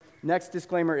Next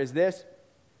disclaimer is this.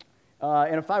 In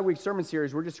a 5-week sermon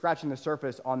series, we're just scratching the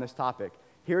surface on this topic.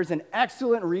 Here's an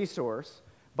excellent resource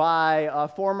by a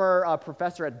former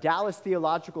professor at Dallas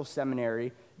Theological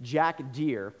Seminary, Jack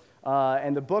Deere.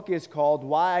 And the book is called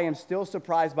Why I Am Still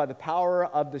Surprised by the Power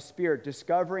of the Spirit,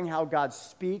 Discovering How God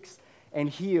Speaks and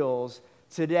Heals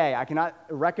Today. I cannot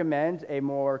recommend a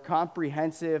more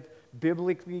comprehensive,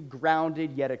 biblically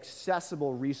grounded, yet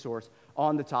accessible resource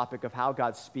on the topic of how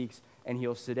God speaks and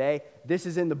heals today. This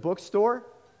is in the bookstore.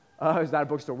 It's not a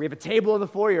bookstore. We have a table in the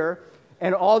foyer,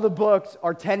 and all the books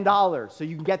are $10, so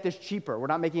you can get this cheaper. We're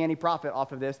not making any profit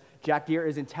off of this. Jack Deere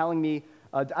isn't telling me.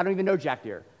 I don't even know Jack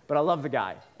Deere, but I love the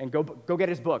guy. And go get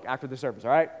his book after the service,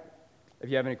 all right? If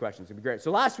you have any questions, it'd be great.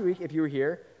 So last week, if you were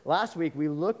here, we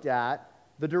looked at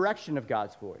the direction of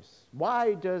God's voice.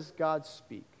 Why does God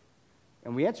speak?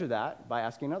 And we answer that by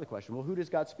asking another question. Well, who does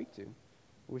God speak to?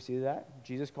 We see that.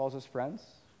 Jesus calls us friends,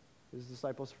 his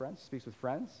disciples friends, speaks with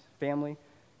friends, family,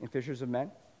 and fishers of men.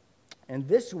 And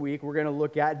this week, we're going to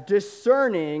look at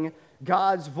discerning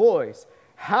God's voice.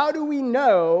 How do we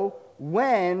know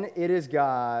when it is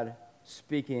God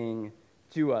speaking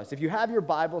to us? If you have your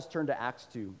Bibles, turn to Acts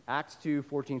 2. Acts 2,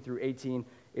 14 through 18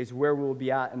 is where we'll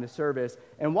be at in the service.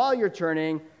 And while you're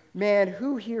turning, man,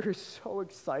 who here is so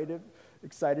excited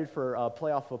for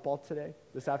playoff football today,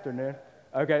 this afternoon?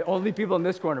 Okay, only people in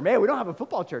this corner. Man, we don't have a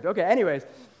football church. Okay, anyways,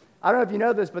 I don't know if you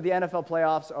know this, but the NFL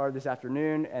playoffs are this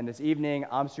afternoon and this evening.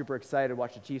 I'm super excited to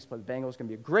watch the Chiefs play the Bengals. It's going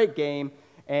to be a great game.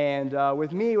 And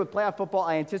with playoff football,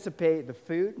 I anticipate the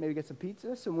food, maybe get some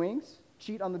pizza, some wings,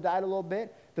 cheat on the diet a little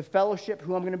bit, the fellowship,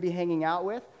 who I'm going to be hanging out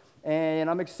with. And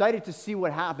I'm excited to see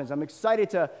what happens. I'm excited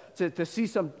to see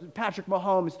some Patrick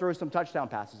Mahomes throw some touchdown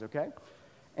passes, okay?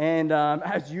 And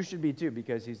as you should be too,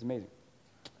 because he's amazing.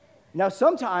 Now,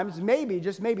 sometimes, maybe,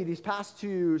 just maybe, these past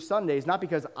 2 Sundays, not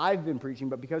because I've been preaching,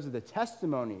 but because of the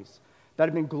testimonies that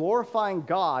have been glorifying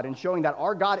God and showing that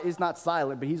our God is not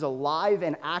silent, but he's alive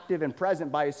and active and present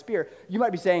by his Spirit, you might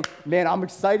be saying, man, I'm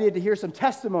excited to hear some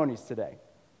testimonies today.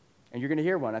 And you're going to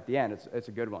hear one at the end. It's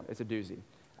a good one. It's a doozy.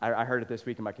 I heard it this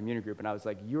week in my community group, and I was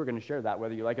like, you are going to share that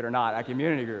whether you like it or not at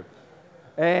community group.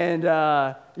 And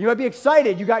you might be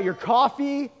excited. You got your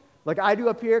coffee, like I do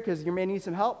up here, because you may need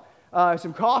some help.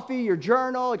 Some coffee, your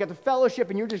journal, you got the fellowship,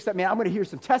 and you're just like, man, I'm going to hear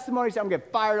some testimonies. I'm going to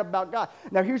get fired up about God.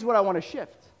 Now, here's what I want to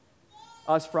shift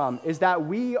us from, is that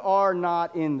we are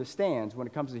not in the stands when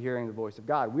it comes to hearing the voice of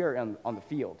God. We are on the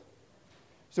field.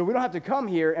 So we don't have to come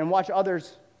here and watch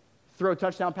others throw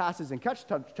touchdown passes and catch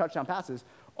touchdown passes.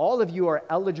 All of you are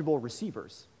eligible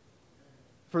receivers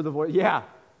for the voice. Yeah,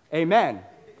 amen,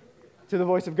 to the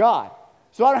voice of God.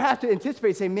 So I don't have to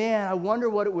anticipate, say, man, I wonder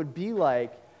what it would be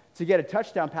like to get a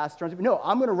touchdown pass. No,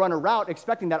 I'm going to run a route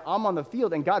expecting that I'm on the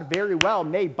field, and God very well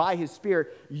may, by his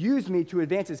Spirit, use me to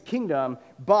advance his kingdom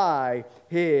by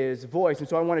his voice. And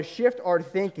so I want to shift our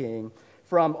thinking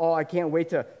from, I can't wait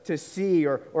to see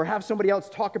or have somebody else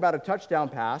talk about a touchdown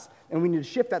pass, and we need to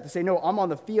shift that to say, no, I'm on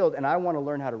the field, and I want to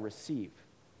learn how to receive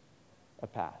a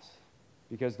pass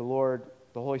because the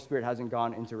Holy Spirit hasn't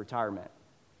gone into retirement.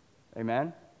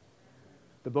 Amen?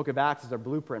 The book of Acts is our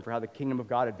blueprint for how the kingdom of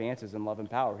God advances in love and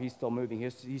power. He's still moving.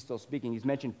 He's still speaking. He's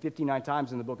mentioned 59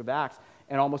 times in the book of Acts,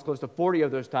 and almost close to 40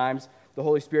 of those times, the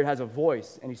Holy Spirit has a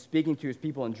voice, and he's speaking to his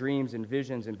people in dreams and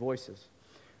visions and voices.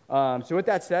 So with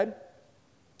that said,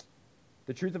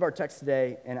 the truth of our text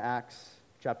today in Acts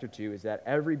chapter 2 is that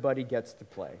everybody gets to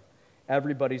play.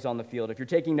 Everybody's on the field. If you're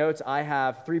taking notes, I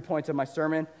have 3 points of my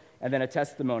sermon and then a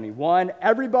testimony. 1,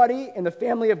 everybody in the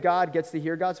family of God gets to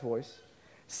hear God's voice.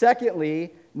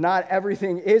 Secondly, not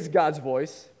everything is God's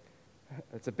voice.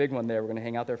 That's a big one there. We're going to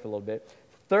hang out there for a little bit.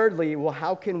 Thirdly, well,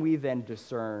 how can we then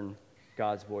discern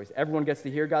God's voice? Everyone gets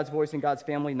to hear God's voice in God's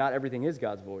family. Not everything is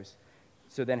God's voice.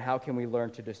 So then how can we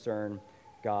learn to discern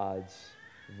God's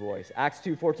voice? Acts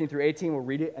 2, 14 through 18, we'll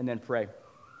read it and then pray.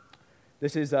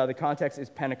 This is, the context is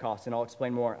Pentecost, and I'll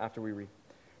explain more after we read.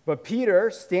 But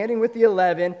Peter, standing with the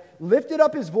 11, lifted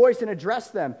up his voice and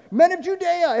addressed them. Men of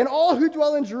Judea and all who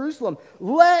dwell in Jerusalem,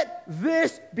 let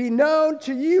this be known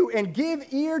to you and give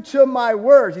ear to my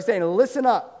words. He's saying, listen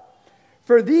up.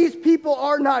 For these people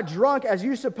are not drunk as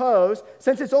you suppose,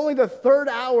 since it's only the 3rd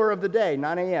hour of the day,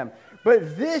 9 a.m.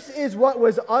 But this is what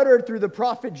was uttered through the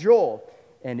prophet Joel.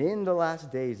 And in the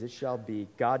last days it shall be,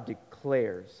 God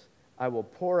declares, I will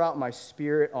pour out my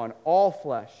spirit on all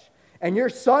flesh. And your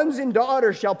sons and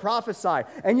daughters shall prophesy,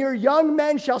 and your young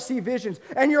men shall see visions,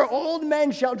 and your old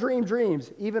men shall dream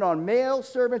dreams. Even on male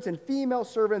servants and female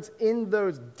servants in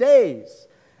those days,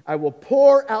 I will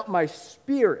pour out my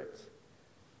spirit,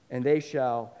 and they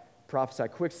shall prophesy.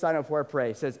 Quick side note before I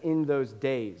pray. It says, in those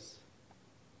days,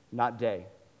 not day.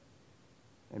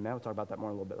 Amen. We'll talk about that more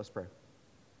in a little bit. Let's pray.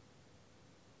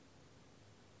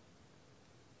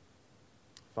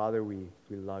 Father, we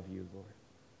love you, Lord.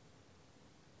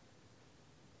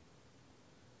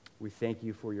 We thank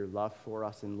you for your love for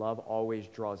us, and love always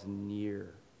draws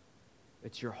near.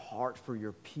 It's your heart for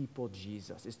your people,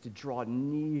 Jesus. It's to draw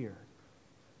near,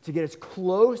 to get as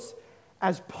close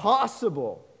as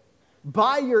possible.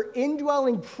 By your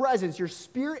indwelling presence, your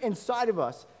spirit inside of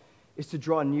us is to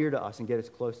draw near to us and get as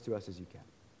close to us as you can.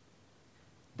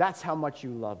 That's how much you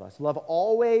love us. Love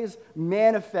always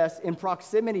manifests in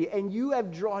proximity, and you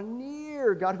have drawn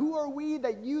near. God, who are we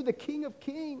that you, the King of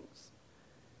Kings,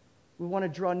 would want to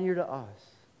draw near to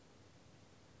us?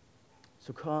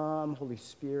 So come, Holy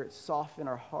Spirit, soften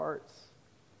our hearts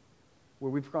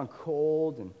where we've gone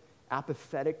cold and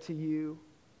apathetic to you,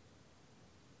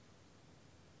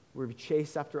 where we've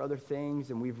chased after other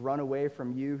things and we've run away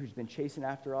from you who's been chasing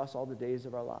after us all the days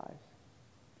of our lives.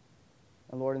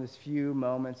 And Lord, in this few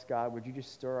moments, God, would you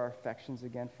just stir our affections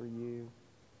again for you?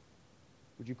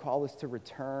 Would you call us to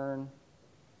return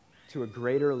to a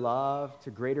greater love,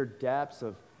 to greater depths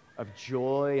of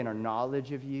joy in our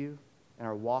knowledge of you and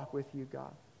our walk with you,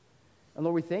 God? And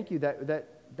Lord, we thank you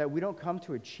that we don't come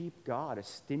to a cheap God, a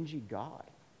stingy God.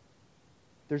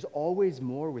 There's always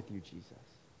more with you, Jesus.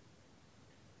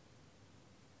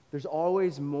 There's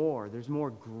always more. There's more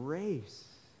grace.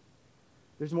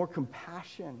 There's more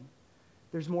compassion.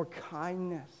 There's more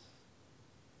kindness.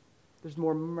 There's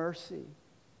more mercy.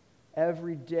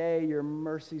 Every day your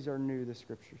mercies are new, the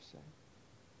scriptures say.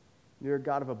 You're a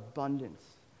God of abundance.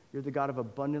 You're the God of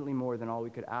abundantly more than all we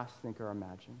could ask, think, or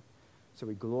imagine. So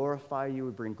we glorify you.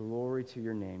 We bring glory to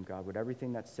your name, God. Would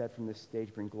everything that's said from this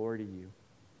stage bring glory to you?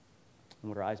 And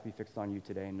would our eyes be fixed on you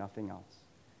today and nothing else?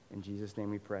 In Jesus'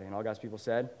 name we pray. And all God's people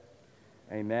said,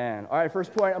 amen. All right,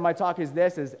 first point of my talk is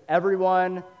this, is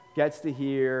everyone gets to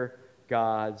hear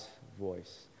God's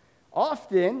voice.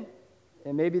 Often,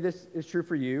 and maybe this is true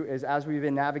for you, is as we've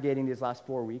been navigating these last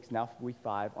 4 weeks, now week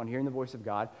 5, on hearing the voice of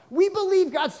God, we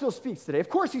believe God still speaks today. Of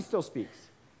course he still speaks,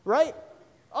 right?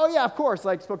 Oh yeah, of course,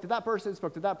 like spoke to that person,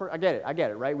 spoke to that person. I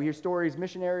get it, right? We hear stories,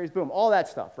 missionaries, boom, all that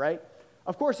stuff, right?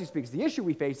 Of course he speaks. The issue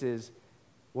we face is,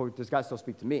 well, does God still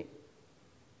speak to me?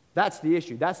 That's the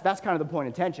issue. That's kind of the point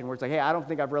of tension, where it's like, hey, I don't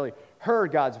think I've really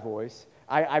heard God's voice.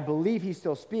 I believe he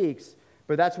still speaks,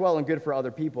 but that's well and good for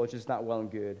other people. It's just not well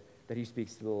and good that he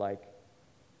speaks to the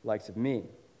likes of me.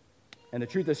 And the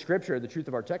truth of Scripture, the truth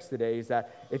of our text today, is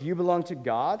that if you belong to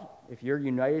God, if you're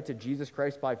united to Jesus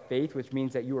Christ by faith, which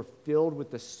means that you are filled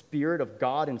with the Spirit of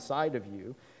God inside of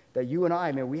you, that you and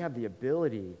I, man, we have the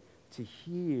ability to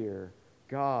hear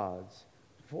God's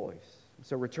voice.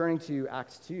 So returning to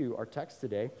Acts 2, our text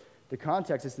today, the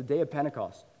context is the day of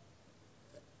Pentecost.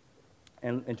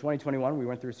 And in 2021, we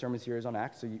went through a sermon series on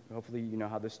Acts, so hopefully you know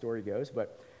how this story goes.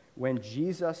 But when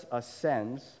Jesus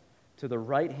ascends to the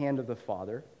right hand of the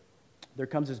Father, there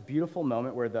comes this beautiful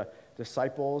moment where the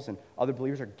disciples and other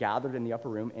believers are gathered in the upper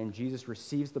room, and Jesus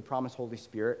receives the promised Holy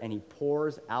Spirit, and he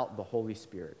pours out the Holy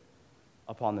Spirit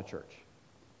upon the church.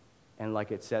 And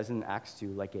like it says in Acts 2,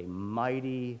 like a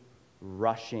mighty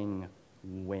rushing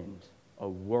wind, a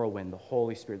whirlwind, the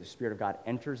Holy Spirit, the Spirit of God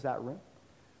enters that room.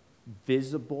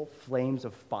 Visible flames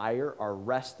of fire are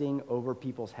resting over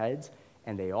people's heads,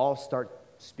 and they all start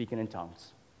speaking in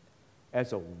tongues.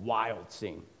 It's a wild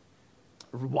scene.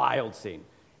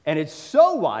 And it's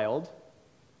so wild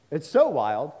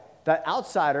that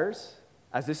outsiders,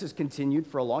 as this has continued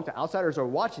for a long time, outsiders are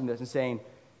watching this and saying,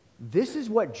 this is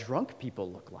what drunk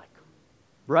people look like,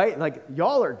 right? Like,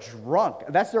 y'all are drunk.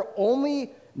 That's their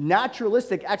only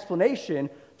naturalistic explanation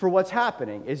for what's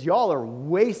happening, is y'all are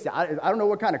wasted. I don't know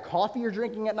what kind of coffee you're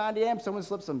drinking at 9 a.m. Someone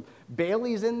slipped some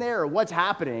Baileys in there or what's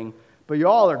happening, but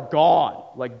y'all are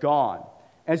gone.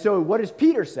 And so what does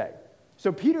Peter say?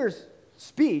 So Peter's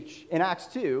speech in Acts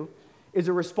 2 is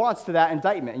a response to that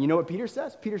indictment. And you know what Peter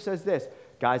says? Peter says this,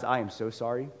 guys, I am so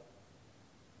sorry.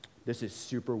 This is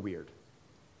super weird.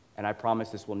 And I promise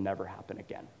this will never happen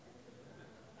again.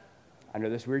 I know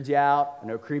this weirds you out. I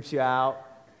know it creeps you out.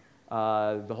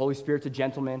 The Holy Spirit's a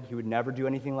gentleman. He would never do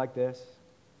anything like this.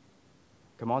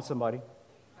 Come on, somebody.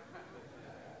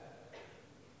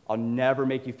 I'll never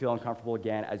make you feel uncomfortable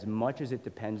again. As much as it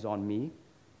depends on me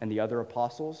and the other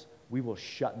apostles, we will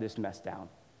shut this mess down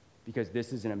because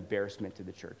this is an embarrassment to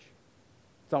the church.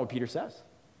 That's not what Peter says.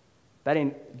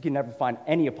 You can never find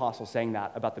any apostle saying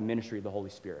that about the ministry of the Holy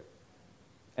Spirit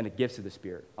and the gifts of the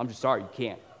Spirit. I'm just sorry, you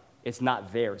can't. It's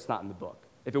not there. It's not in the book.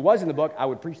 If it was in the book, I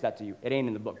would preach that to you. It ain't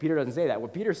in the book. Peter doesn't say that.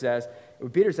 What Peter says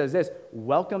this,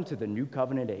 welcome to the new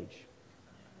covenant age.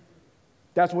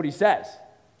 That's what he says.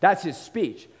 That's his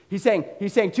speech. He's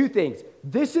saying two things.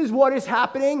 This is what is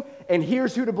happening, and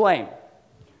here's who to blame.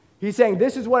 He's saying,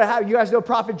 this is what happened. You guys know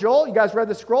Prophet Joel? You guys read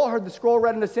the scroll, heard the scroll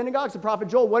read in the synagogues? The Prophet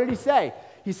Joel, what did he say?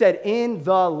 He said, in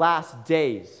the last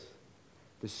days,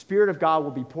 the Spirit of God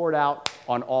will be poured out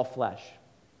on all flesh.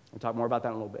 We'll talk more about that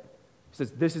in a little bit. He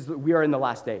says, we are in the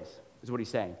last days, is what he's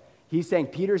saying.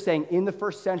 Peter's saying, in the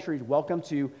first century, welcome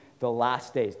to the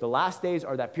last days. The last days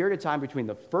are that period of time between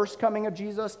the first coming of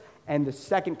Jesus and the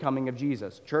second coming of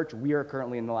Jesus. Church, we are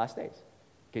currently in the last days.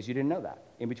 In case you didn't know that.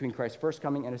 In between Christ's first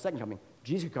coming and his second coming.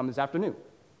 Jesus could come this afternoon.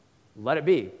 Let it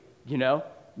be,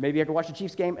 Maybe I could watch the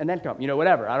Chiefs game and then come,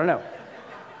 whatever. I don't know.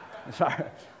 Sorry.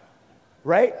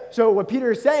 Right? So what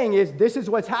Peter is saying is, this is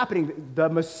what's happening. The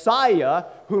Messiah,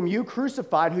 whom you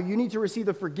crucified, who you need to receive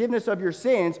the forgiveness of your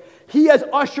sins, he has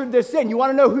ushered this in. You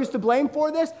want to know who's to blame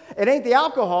for this? It ain't the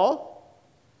alcohol.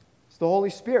 It's the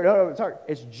Holy Spirit. No, sorry.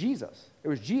 It's Jesus. It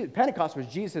was Jesus. Pentecost was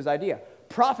Jesus' idea.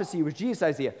 Prophecy was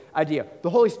Jesus' idea. The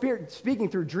Holy Spirit speaking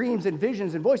through dreams and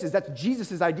visions and voices, that's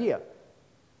Jesus' idea.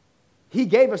 He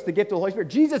gave us the gift of the Holy Spirit.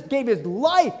 Jesus gave his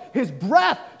life, his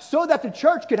breath, so that the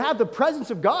church could have the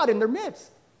presence of God in their midst.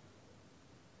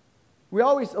 We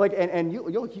always,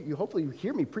 you hopefully you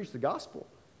hear me preach the gospel.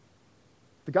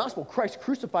 The gospel, Christ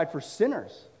crucified for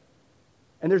sinners.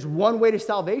 And there's one way to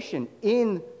salvation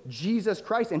in Jesus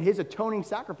Christ and his atoning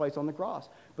sacrifice on the cross.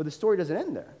 But the story doesn't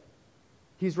end there.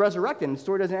 He's resurrected, and the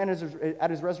story doesn't end at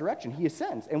his resurrection. He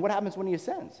ascends. And what happens when he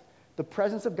ascends? The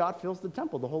presence of God fills the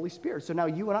temple, the Holy Spirit. So now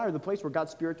you and I are the place where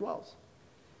God's Spirit dwells.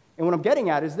 And what I'm getting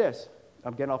at is this.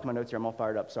 I'm getting off my notes here. I'm all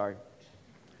fired up. Sorry.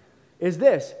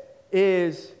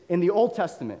 Is in the Old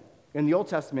Testament. In the Old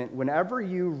Testament, whenever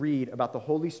you read about the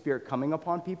Holy Spirit coming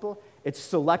upon people, it's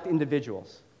select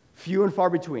individuals. Few and far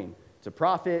between. It's a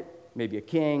prophet, maybe a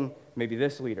king, maybe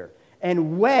this leader.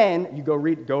 And when you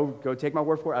go take my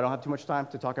word for it, I don't have too much time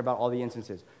to talk about all the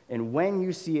instances. And when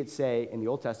you see it say in the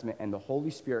Old Testament, and the Holy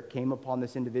Spirit came upon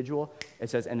this individual, it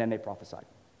says, and then they prophesied.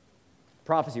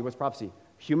 Prophecy, what's prophecy?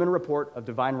 Human report of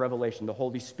divine revelation. The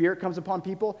Holy Spirit comes upon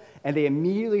people, and they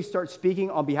immediately start speaking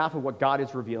on behalf of what God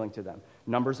is revealing to them.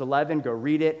 Numbers 11, go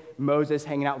read it. Moses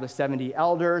hanging out with the 70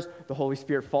 elders. The Holy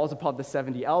Spirit falls upon the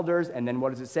 70 elders, and then what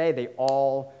does it say? They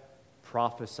all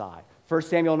prophesy. 1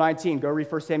 Samuel 19, go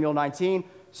read 1 Samuel 19.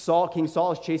 King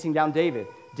Saul is chasing down David.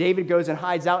 David goes and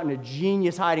hides out in a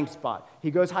genius hiding spot. He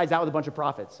hides out with a bunch of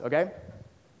prophets, okay?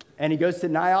 And he goes to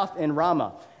Naioth in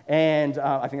Ramah, and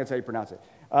I think that's how you pronounce it.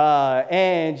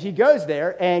 And he goes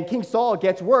there, and King Saul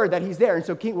gets word that he's there. And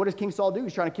so what does King Saul do?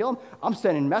 He's trying to kill him. I'm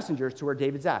sending messengers to where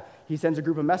David's at. He sends a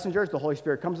group of messengers. The Holy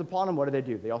Spirit comes upon him. What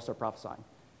do? They all start prophesying.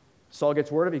 Saul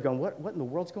gets word of it. He's going, what in the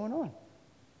world's going on?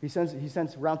 He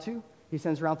sends round 2. He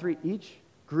sends round 3. Each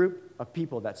group of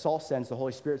people that Saul sends, the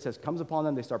Holy Spirit says, comes upon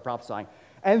them. They start prophesying.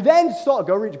 And then Saul,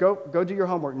 go do your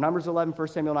homework. Numbers 11, 1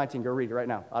 Samuel 19. Go read it right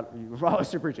now. While I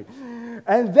was preaching.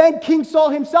 And then King Saul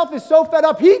himself is so fed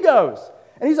up, he goes.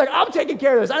 And he's like, I'm taking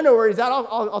care of this. I know where he's at.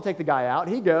 I'll take the guy out.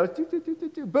 He goes,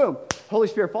 boom. Holy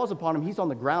Spirit falls upon him. He's on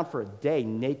the ground for a day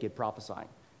naked prophesying.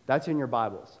 That's in your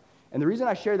Bibles. And the reason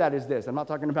I share that is this. I'm not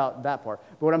talking about that part.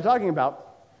 But what I'm talking about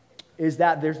is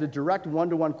that there's the direct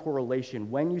one-to-one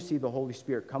correlation. When you see the Holy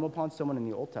Spirit come upon someone in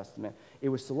the Old Testament, it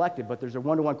was selected, but there's a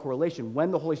one-to-one correlation. When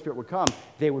the Holy Spirit would come,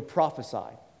 they would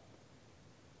prophesy.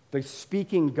 The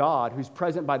speaking God, who's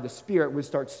present by the Spirit, would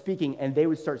start speaking, and they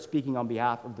would start speaking on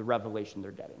behalf of the revelation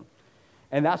they're getting.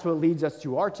 And that's what leads us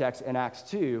to our text in Acts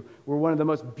 2, where one of the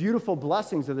most beautiful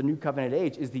blessings of the New Covenant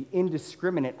age is the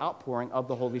indiscriminate outpouring of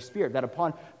the Holy Spirit, that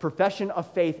upon profession of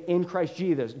faith in Christ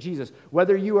Jesus,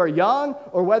 whether you are young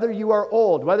or whether you are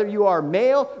old, whether you are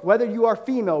male, whether you are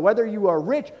female, whether you are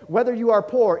rich, whether you are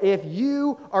poor, if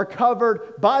you are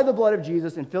covered by the blood of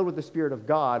Jesus and filled with the Spirit of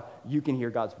God, you can hear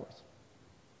God's voice.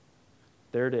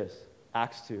 There it is,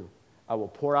 Acts 2. I will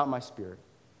pour out my Spirit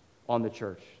on the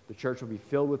church. The church will be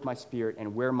filled with my Spirit,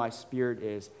 and where my Spirit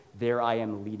is, there I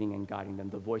am leading and guiding them.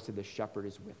 The voice of the shepherd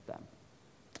is with them.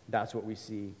 That's what we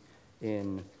see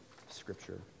in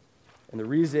Scripture. And the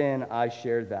reason I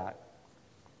shared that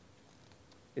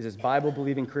is, as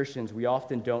Bible-believing Christians, we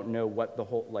often don't know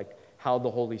how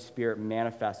the Holy Spirit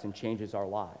manifests and changes our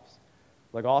lives.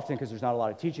 Often, because there's not a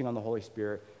lot of teaching on the Holy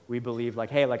Spirit, we believe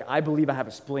I believe I have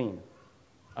a spleen.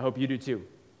 I hope you do too.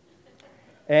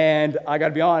 And I got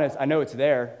to be honest, I know it's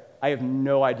there. I have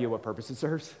no idea what purpose it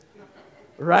serves,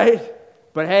 right?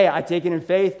 But hey, I take it in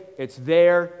faith. It's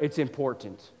there. It's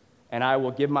important. And I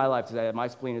will give my life to that. My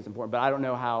spleen is important, but I don't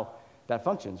know how that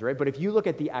functions, right? But if you look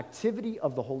at the activity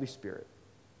of the Holy Spirit,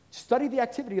 study the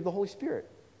activity of the Holy Spirit.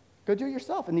 Go do it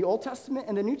yourself. In the Old Testament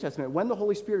and the New Testament, when the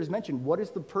Holy Spirit is mentioned, what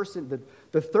is the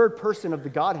third person of the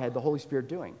Godhead, the Holy Spirit,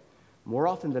 doing? more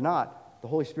often than not, the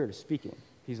Holy Spirit is speaking.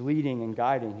 He's leading and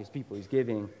guiding his people. He's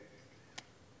giving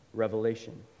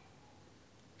revelation.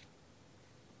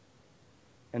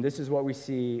 And this is what we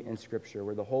see in Scripture.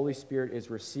 Where the Holy Spirit is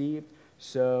received,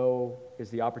 so is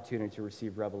the opportunity to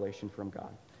receive revelation from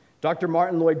God. Dr.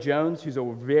 Martin Lloyd-Jones, who's a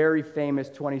very famous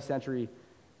 20th century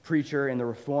preacher in the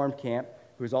Reformed camp,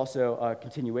 who is also a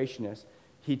continuationist,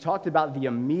 he talked about the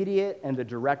immediate and the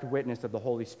direct witness of the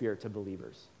Holy Spirit to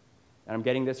believers. And I'm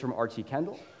getting this from R.T.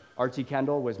 Kendall. R.T.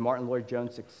 Kendall was Martin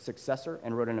Lloyd-Jones' successor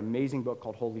and wrote an amazing book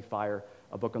called Holy Fire,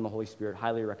 a book on the Holy Spirit.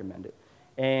 Highly recommend it.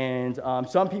 And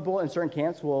some people in certain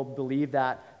camps will believe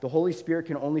that the Holy Spirit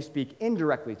can only speak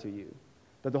indirectly to you,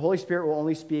 that the Holy Spirit will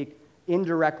only speak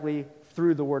indirectly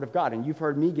through the Word of God. And you've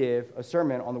heard me give a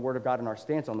sermon on the Word of God and our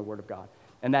stance on the Word of God,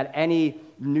 and that any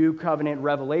new covenant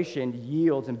revelation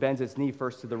yields and bends its knee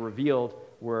first to the revealed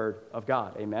Word of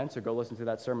God. Amen? So go listen to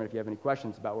that sermon if you have any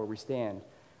questions about where we stand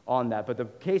on that. But the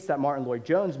case that Martin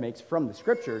Lloyd-Jones makes from the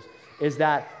Scriptures is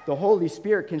that the Holy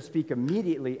Spirit can speak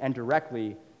immediately and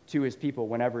directly to his people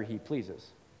whenever he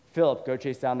pleases. Philip, go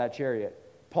chase down that chariot.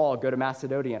 Paul, go to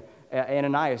Macedonia.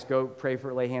 Ananias, go pray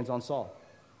for lay hands on Saul.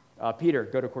 Peter,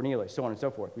 go to Cornelius, so on and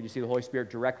so forth. We just see the Holy Spirit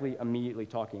directly, immediately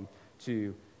talking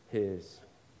to his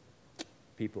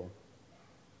people.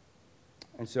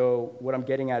 And so what I'm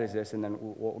getting at is this, and then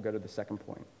we'll go to the second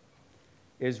point,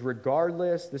 is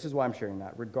regardless, this is why I'm sharing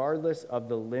that, regardless of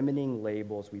the limiting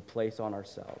labels we place on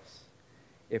ourselves,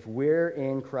 if we're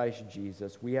in Christ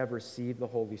Jesus, we have received the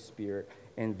Holy Spirit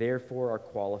and therefore are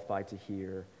qualified to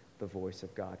hear the voice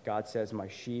of God. God says, my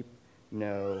sheep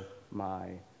know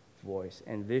my voice.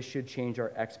 And this should change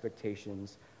our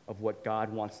expectations of what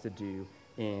God wants to do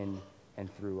in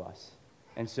and through us.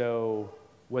 And so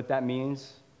what that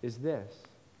means is this,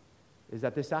 is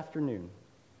that this afternoon,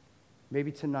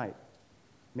 maybe tonight,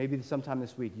 maybe sometime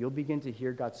this week, you'll begin to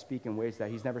hear God speak in ways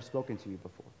that he's never spoken to you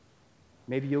before.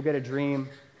 Maybe you'll get a dream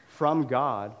from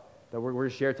God, that we're going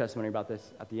to share a testimony about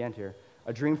this at the end here,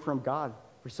 a dream from God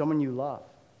for someone you love.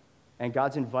 And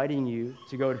God's inviting you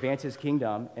to go advance his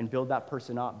kingdom and build that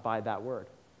person up by that word,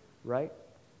 right?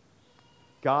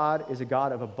 God is a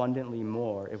God of abundantly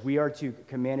more. If we are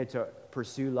commanded to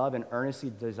pursue love and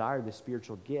earnestly desire the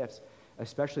spiritual gifts,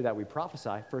 especially that we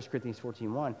prophesy, 1 Corinthians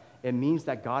 14:1, it means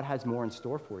that God has more in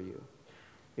store for you.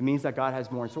 It means that God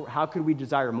has more in store. How could we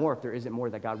desire more if there isn't more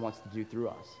that God wants to do through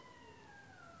us?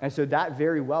 And so that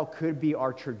very well could be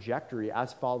our trajectory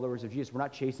as followers of Jesus. We're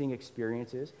not chasing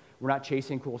experiences. We're not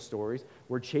chasing cool stories.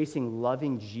 We're chasing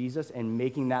loving Jesus and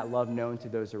making that love known to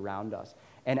those around us.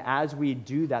 And as we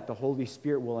do that, the Holy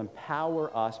Spirit will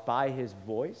empower us by his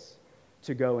voice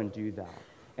to go and do that.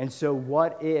 And so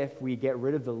what if we get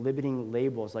rid of the limiting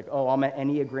labels like, oh, I'm an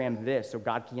Enneagram this, so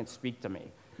God can't speak to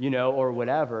me, or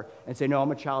whatever, and say, no,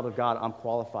 I'm a child of God, I'm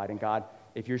qualified, and God,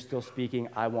 if you're still speaking,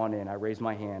 I want in. I raise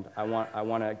my hand. I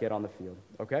want to get on the field,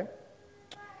 okay?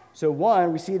 So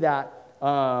one, we see that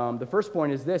the first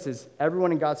point is this, is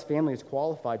everyone in God's family is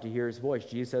qualified to hear his voice.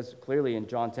 Jesus says clearly in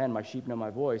John 10, my sheep know my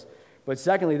voice. But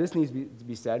secondly, this needs to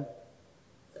be said,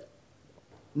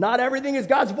 not everything is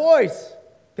God's voice.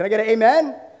 Can I get an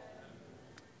amen?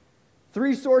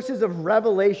 3 sources of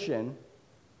revelation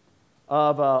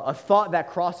of a thought that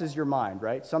crosses your mind,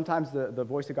 right? Sometimes the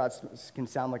voice of God can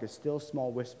sound like a still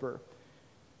small whisper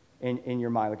in your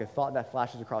mind, like a thought that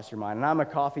flashes across your mind. And I'm a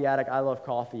coffee addict. I love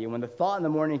coffee. And when the thought in the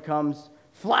morning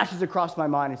flashes across my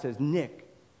mind and says, Nick,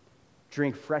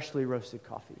 drink freshly roasted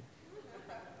coffee.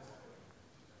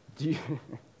 Let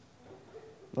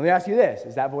me ask you this.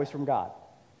 Is that voice from God?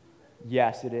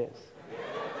 Yes, it is.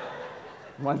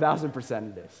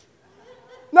 1,000% it is.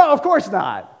 No, of course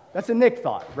not. That's a Nick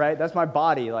thought, right? That's my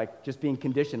body, like, just being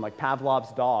conditioned, like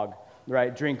Pavlov's dog,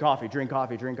 right? Drink coffee, drink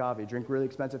coffee, drink coffee, drink really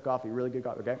expensive coffee, really good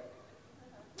coffee, okay?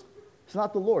 It's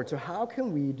not the Lord. So how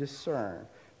can we discern?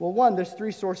 Well, one, there's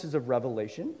 3 sources of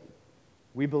revelation.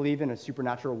 We believe in a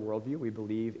supernatural worldview. We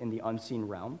believe in the unseen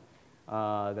realm,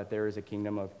 that there is a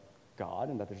kingdom of God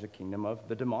and that there's a kingdom of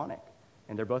the demonic.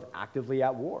 And they're both actively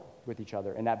at war with each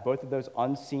other, and that both of those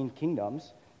unseen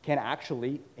kingdoms can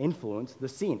actually influence the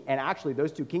seen. And actually,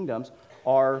 those 2 kingdoms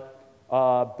are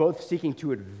both seeking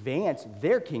to advance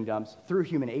their kingdoms through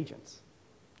human agents.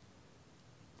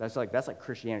 That's like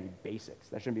Christianity basics.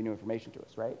 That shouldn't be new information to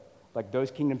us, right? Like,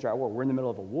 those kingdoms are at war. We're in the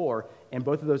middle of a war, and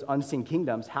both of those unseen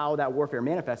kingdoms, how that warfare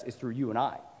manifests is through you and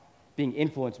I, being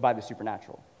influenced by the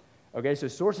supernatural. Okay, so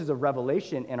sources of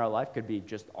revelation in our life could be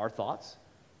just our thoughts,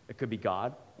 it could be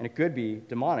God, and it could be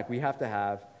demonic. We have to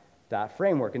have that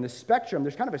framework. In the spectrum,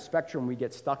 there's kind of a spectrum we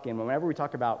get stuck in whenever we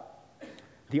talk about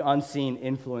the unseen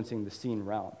influencing the seen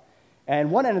realm. And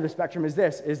one end of the spectrum is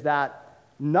this, is that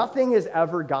Nothing is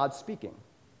ever God speaking.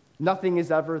 Nothing is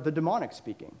ever the demonic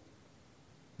speaking.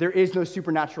 There is no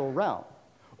supernatural realm.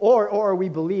 Or we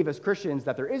believe as Christians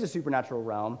that there is a supernatural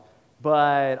realm,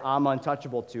 but I'm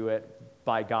untouchable to it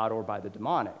by God or by the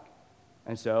demonic.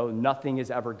 And so nothing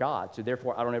is ever God. So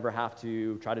therefore, I don't ever have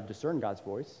to try to discern God's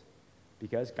voice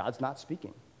because God's not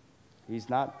speaking.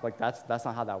 He's not, like, that's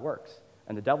not how that works.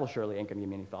 And the devil surely ain't going to give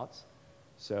me any thoughts.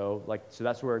 So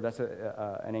that's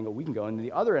an angle we can go. And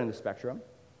the other end of the spectrum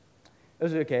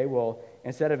is, okay, well,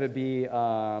 instead of it be,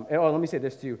 let me say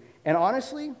this too. And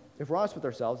honestly, if we're honest with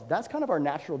ourselves, that's kind of our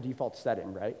natural default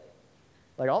setting, right?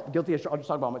 Like, I'll just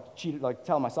talk about my cheated, like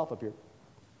telling myself up here,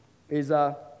 is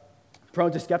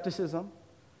prone to skepticism,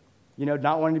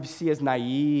 not wanting to be seen as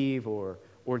naive or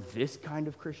this kind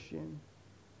of Christian,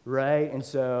 right? And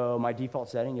so my default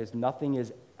setting is nothing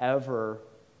is ever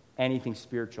anything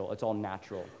spiritual. It's all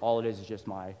natural. All it is just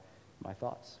my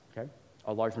thoughts, okay?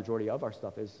 A large majority of our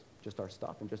stuff is just our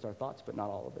stuff and just our thoughts, but not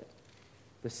all of it.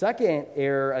 The second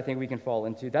error I think we can fall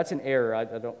into, that's an error. I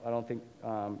don't think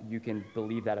you can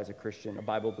believe that as a Christian, a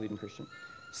Bible-believing Christian.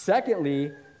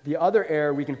 Secondly, the other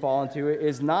error we can fall into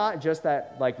is not just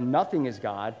that, like, nothing is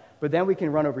God, but then we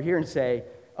can run over here and say,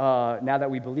 now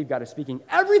that we believe God is speaking,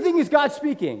 everything is God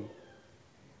speaking.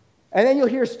 And then you'll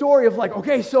hear a story of like,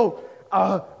 okay, so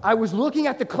I was looking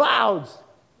at the clouds,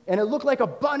 and it looked like a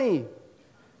bunny.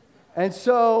 And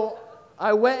so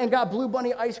I went and got Blue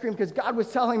Bunny ice cream because God was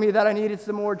telling me that I needed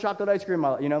some more chocolate ice cream.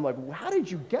 I'm like, how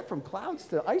did you get from clouds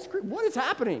to ice cream? What is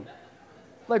happening?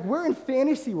 Like, we're in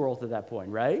fantasy world at that point,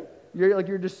 right?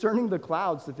 You're discerning the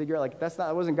clouds to figure out, like,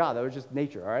 that wasn't God. That was just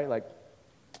nature, all right? Like,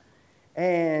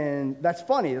 and that's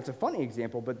funny. That's a funny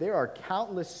example, but there are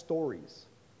countless stories,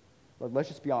 like, let's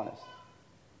just be honest,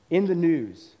 in the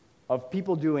news of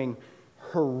people doing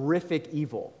horrific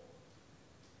evil,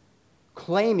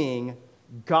 claiming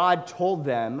God told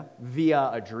them via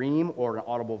a dream or an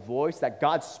audible voice that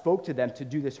God spoke to them to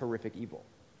do this horrific evil.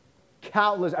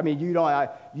 Countless, you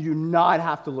do not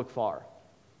have to look far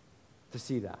to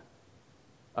see that.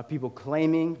 Of people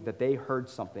claiming that they heard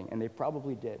something, and they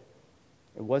probably did.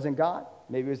 It wasn't God.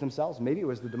 Maybe it was themselves. Maybe it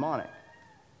was the demonic.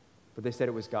 But they said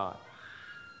it was God.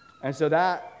 And so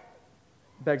that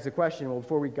begs the question, well,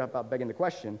 before we got about begging the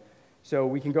question, so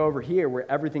we can go over here where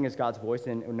everything is God's voice,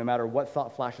 and no matter what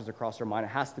thought flashes across our mind, it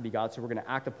has to be God, so we're going to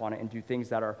act upon it and do things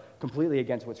that are completely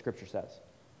against what Scripture says.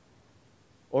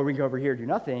 Or we can go over here and do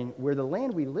nothing, where the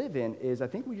land we live in is, I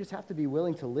think we just have to be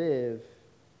willing to live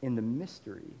in the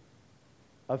mystery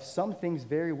of some things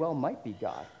very well might be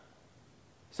God.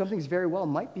 Some things very well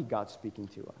might be God speaking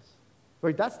to us.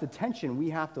 Right? That's the tension we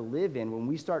have to live in when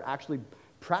we start actually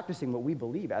practicing what we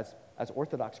believe as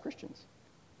Orthodox Christians.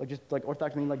 Like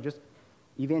Orthodox meaning like just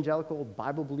evangelical,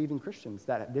 Bible-believing Christians,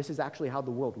 that this is actually how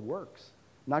the world works.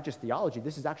 Not just theology,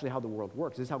 this is actually how the world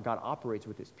works. This is how God operates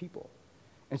with his people.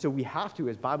 And so we have to,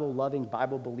 as Bible-loving,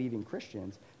 Bible-believing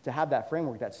Christians, to have that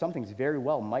framework that some things very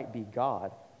well might be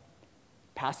God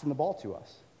passing the ball to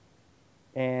us.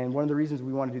 And one of the reasons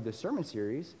we want to do this sermon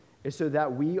series is so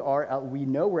that we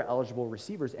know we're eligible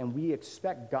receivers, and we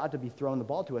expect God to be throwing the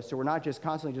ball to us, so we're not just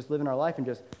constantly just living our life and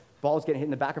just balls getting hit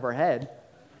in the back of our head.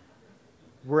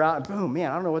 We're out, and boom, man,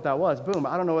 I don't know what that was. Boom,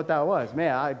 I don't know what that was.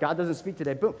 Man, God doesn't speak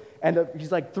today. Boom. And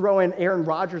he's like throwing Aaron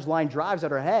Rodgers line drives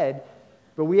at our head,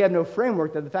 but we have no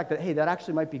framework that the fact that, hey, that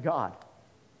actually might be God.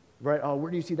 Right? Oh,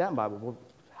 where do you see that in the Bible? Well,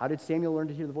 how did Samuel learn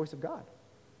to hear the voice of God?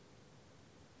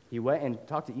 He went and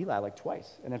talked to Eli like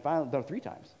twice, and then finally, no, 3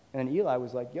 times. And then Eli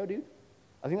was like, yo, dude,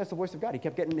 I think that's the voice of God. He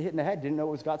kept getting hit in the head, didn't know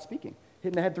it was God speaking. Hit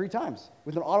in the head 3 times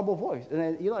with an audible voice. And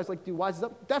then Eli's like, dude, wise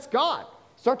up. That's God.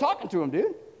 Start talking to him,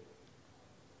 dude.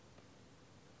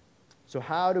 So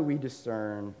how do we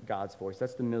discern God's voice?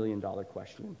 That's the $1 million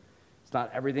question. It's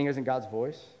not everything isn't God's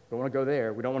voice. We don't want to go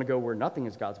there. We don't want to go where nothing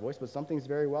is God's voice, but some things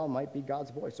very well might be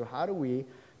God's voice. So how do we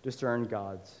discern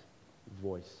God's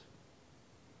voice?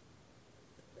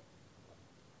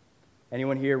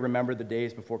 Anyone here remember the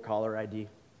days before caller ID?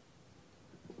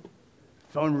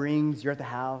 Phone rings, you're at the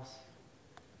house,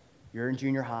 you're in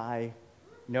junior high,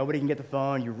 nobody can get the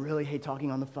phone, you really hate talking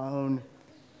on the phone,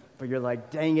 but you're like,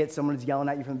 dang it, someone's yelling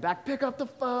at you from the back, pick up the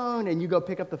phone, and you go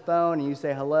pick up the phone, and you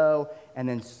say hello, and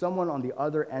then someone on the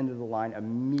other end of the line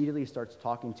immediately starts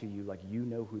talking to you like you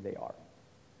know who they are.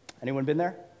 Anyone been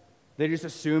there? They just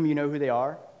assume you know who they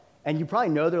are. And you probably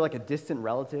know they're like a distant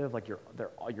relative, like your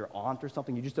aunt or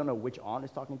something. You just don't know which aunt is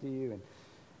talking to you. And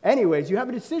anyways, you have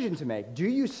a decision to make. Do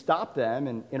you stop them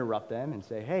and interrupt them and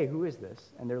say, hey, who is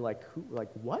this? And they're like, who? Like,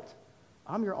 what?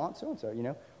 I'm your aunt so-and-so, you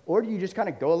know? Or do you just kind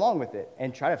of go along with it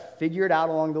and try to figure it out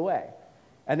along the way?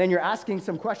 And then you're asking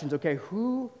some questions. Okay,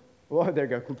 who Well, there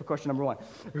you go. Question number one.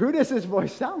 Who does this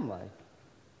voice sound like?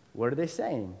 What are they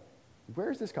saying? Where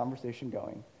is this conversation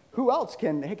going? Who else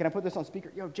can I put this on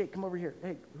speaker? Yo, Jake, come over here.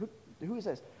 Hey, who is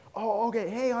this? Oh, okay.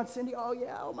 Hey, Aunt Cindy. Oh,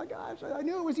 yeah. Oh, my gosh. I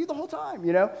knew it was you the whole time,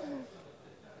 you know?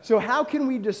 So how can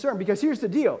we discern? Because here's the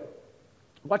deal.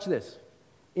 Watch this.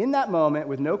 In that moment,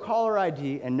 with no caller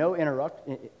ID and no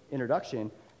introduction,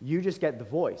 you just get the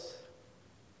voice.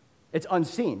 It's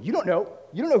unseen. You don't know.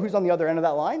 You don't know who's on the other end of that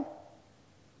line.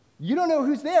 You don't know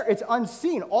who's there. It's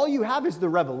unseen. All you have is the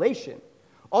revelation.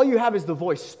 All you have is the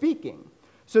voice speaking.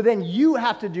 So then you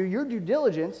have to do your due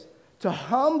diligence to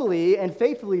humbly and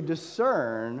faithfully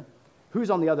discern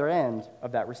who's on the other end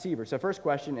of that receiver. So first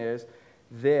question is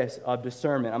this of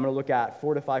discernment. I'm going to look at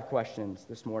 4 to 5 questions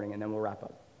this morning, and then we'll wrap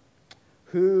up.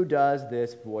 Who does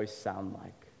this voice sound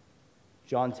like?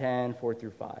 John 10, 4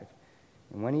 through 5.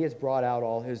 And when he has brought out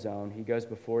all his own, he goes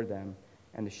before them,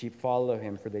 and the sheep follow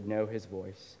him, for they know his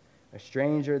voice. A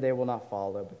stranger they will not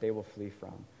follow, but they will flee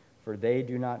from, for they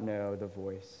do not know the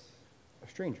voice of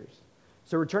strangers.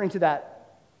 So returning to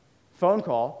that phone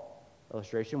call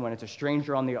illustration, when it's a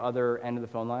stranger on the other end of the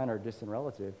phone line or a distant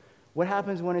relative, what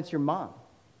happens when it's your mom?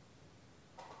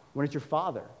 When it's your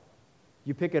father?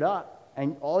 You pick it up,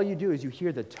 and all you do is you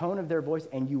hear the tone of their voice,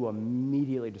 and you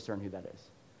immediately discern who that is.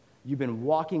 You've been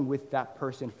walking with that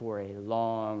person for a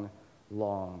long,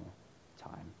 long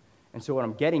time. And so what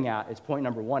I'm getting at is point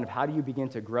number 1 of how do you begin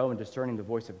to grow in discerning the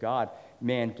voice of God?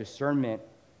 Man, discernment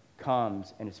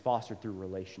comes and is fostered through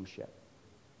relationship.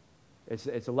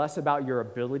 It's less about your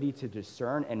ability to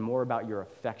discern and more about your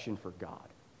affection for God.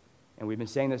 And we've been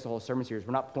saying this the whole sermon series.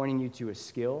 We're not pointing you to a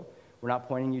skill. We're not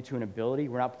pointing you to an ability.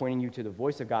 We're not pointing you to the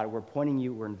voice of God.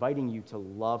 We're inviting you to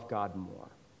love God more.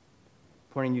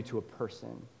 Pointing you to a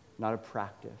person, not a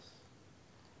practice.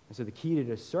 And so the key to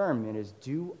discernment is,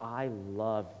 do I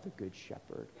love the Good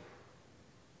Shepherd?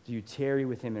 Do you tarry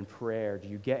with him in prayer? Do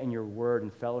you get in your word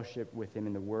and fellowship with him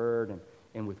in the word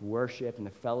and with worship and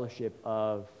the fellowship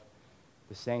of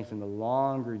the saints? And the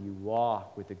longer you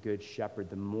walk with the Good Shepherd,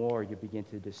 the more you begin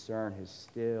to discern his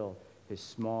still, his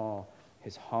small,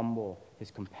 his humble,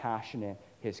 his compassionate,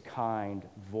 his kind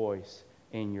voice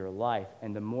in your life.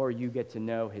 And the more you get to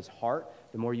know his heart,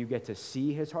 the more you get to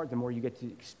see his heart, the more you get to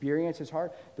experience his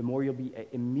heart, the more you'll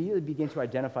immediately begin to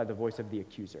identify the voice of the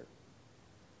accuser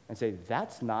and say,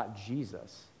 that's not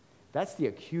Jesus. That's the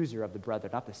accuser of the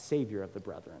brethren, not the savior of the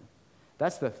brethren.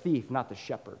 That's the thief, not the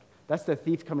shepherd. That's the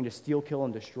thief coming to steal, kill,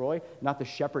 and destroy, not the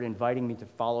shepherd inviting me to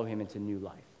follow him into new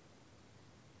life.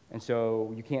 And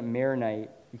so you can't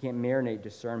marinate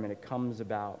discernment. It comes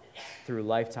about through a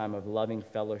lifetime of loving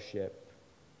fellowship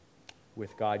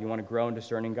with God. You want to grow in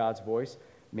discerning God's voice?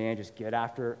 Man, just get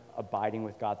after abiding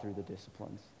with God through the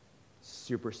disciplines.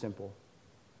 Super simple.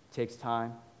 It takes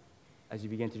time as you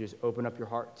begin to just open up your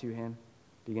heart to him,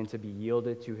 begin to be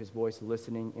yielded to his voice,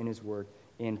 listening in his word,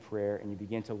 in prayer, and you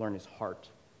begin to learn his heart.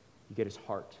 You get his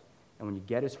heart. And when you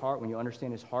get his heart, when you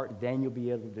understand his heart, then you'll be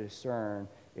able to discern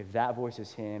if that voice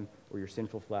is him or your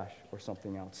sinful flesh or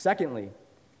something else. Secondly,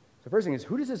 the first thing is,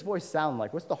 who does this voice sound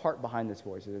like? What's the heart behind this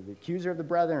voice? Is it the accuser of the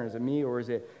brethren, or is it me, or is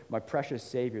it my precious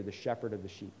Savior, the shepherd of the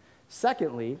sheep?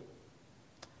 Secondly,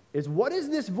 is what is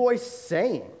this voice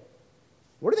saying?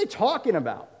 What are they talking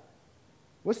about?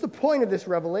 What's the point of this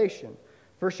revelation?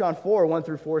 1 John 4, 1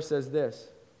 through 4 says this.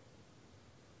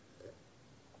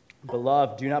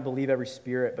 Beloved, do not believe every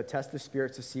spirit, but test the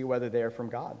spirits to see whether they are from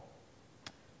God.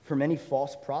 For many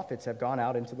false prophets have gone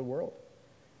out into the world.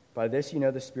 By this you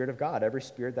know the Spirit of God. Every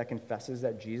spirit that confesses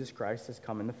that Jesus Christ has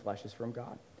come in the flesh is from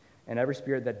God. And every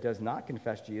spirit that does not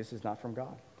confess Jesus is not from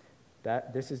God.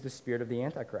 This is the spirit of the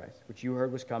Antichrist, which you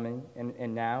heard was coming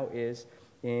and now is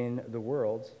in the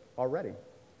world already.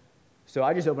 So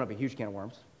I just opened up a huge can of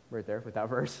worms right there with that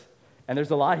verse. And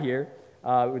there's a lot here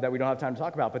that we don't have time to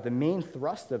talk about. But the main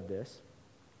thrust of this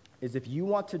is if you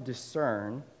want to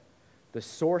discern the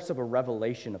source of a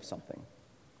revelation of something,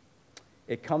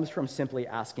 it comes from simply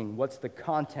asking, what's the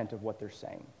content of what they're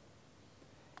saying?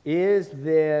 Is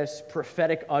this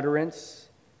prophetic utterance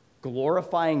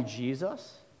glorifying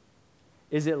Jesus?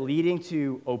 Is it leading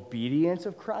to obedience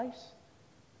of Christ?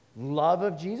 Love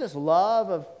of Jesus?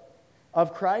 Love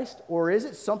of Christ? Or is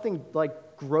it something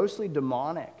like grossly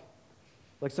demonic,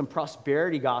 like some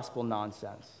prosperity gospel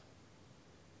nonsense?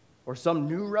 Or some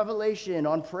new revelation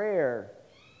on prayer?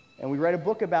 And we write a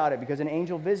book about it because an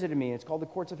angel visited me. It's called The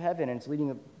Courts of Heaven, and it's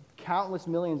leading countless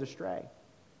millions astray.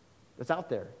 That's out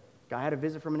there. Guy had a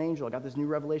visit from an angel. I got this new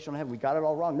revelation on heaven. We got it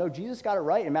all wrong. No, Jesus got it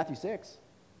right in Matthew 6.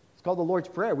 It's called the Lord's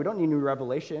Prayer. We don't need new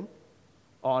revelation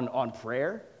on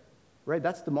prayer, right?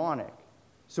 That's demonic.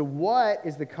 So what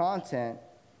is the content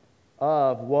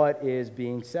of what is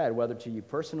being said, whether to you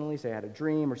personally, say I had a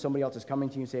dream, or somebody else is coming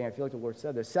to you saying, I feel like the Lord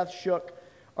said this. Seth Shook,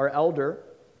 our elder,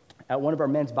 at one of our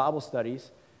men's Bible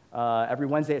studies, every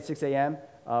Wednesday at 6 a.m.,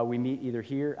 we meet either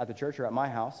here at the church or at my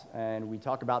house, and we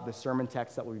talk about the sermon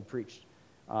text that will be preached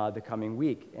the coming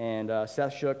week. And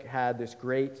Seth Shook had this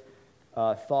great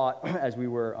thought as we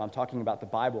were talking about the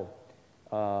Bible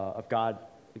of God.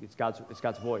 It's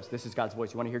God's voice. This is God's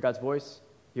voice. You want to hear God's voice?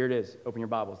 Here it is. Open your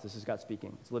Bibles. This is God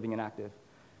speaking. It's living and active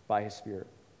by his Spirit.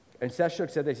 And Seth Shook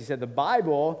said this. He said, the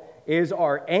Bible is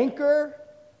our anchor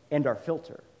and our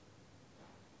filter.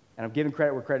 And I'm giving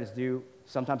credit where credit's due.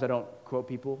 Sometimes I don't quote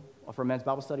people for a men's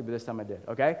Bible study, but this time I did,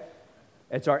 okay?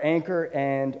 It's our anchor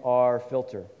and our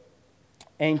filter.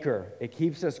 Anchor, it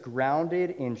keeps us grounded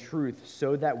in truth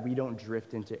so that we don't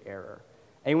drift into error.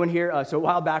 Anyone here? So a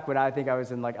while back when I think I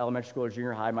was in like elementary school or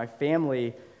junior high, my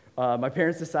family, my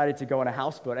parents decided to go on a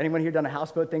houseboat. Anyone here done a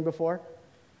houseboat thing before?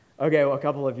 Okay, well, a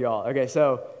couple of y'all. Okay,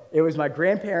 so it was my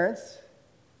grandparents,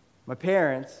 my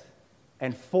parents,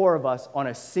 and 4 of us on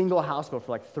a single houseboat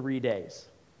for like 3 days.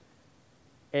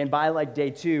 And by like day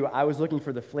 2, I was looking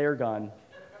for the flare gun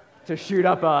to shoot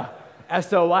up a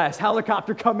SOS.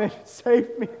 Helicopter, come in,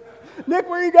 save me. Nick,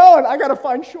 where are you going? I got to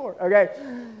find shore, okay?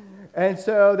 And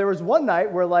so there was one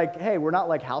night where like, hey, we're not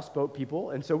like houseboat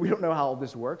people, and so we don't know how all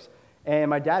this works. And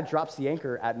my dad drops the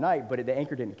anchor at night, but the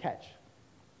anchor didn't catch.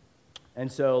 And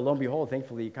so lo and behold,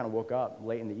 thankfully, he kind of woke up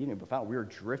late in the evening, but found we were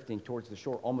drifting towards the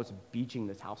shore, almost beaching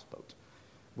this houseboat,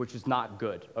 which is not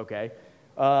good, okay?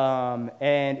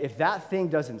 And if that thing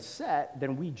doesn't set,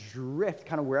 then we drift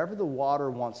kind of wherever the water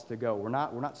wants to go. We're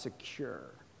not secure.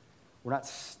 We're not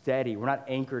steady. We're not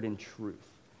anchored in truth.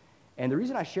 And the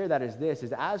reason I share that is this,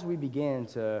 is as we begin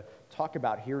to talk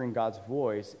about hearing God's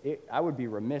voice, I would be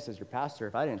remiss as your pastor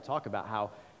if I didn't talk about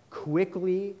how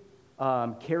quickly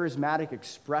charismatic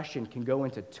expression can go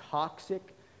into toxic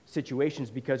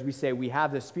situations because we say we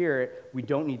have the Spirit, we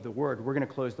don't need the Word. We're going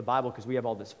to close the Bible because we have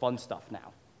all this fun stuff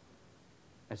now.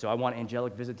 And so I want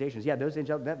angelic visitations. Yeah, those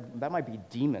angelic, that might be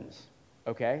demons,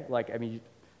 okay? Like, I mean,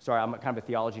 sorry, I'm kind of a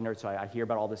theology nerd, so I hear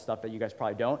about all this stuff that you guys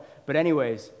probably don't. But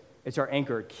anyways, it's our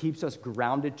anchor. It keeps us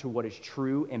grounded to what is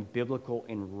true and biblical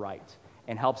and right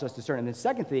and helps us discern. And the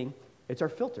second thing, it's our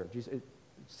filter.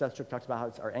 Seth Shook talks about how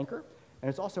it's our anchor, and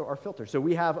it's also our filter. So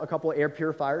we have a couple of air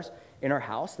purifiers in our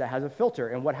house that has a filter.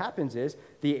 And what happens is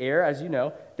the air, as you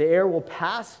know, the air will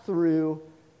pass through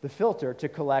the filter to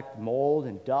collect mold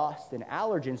and dust and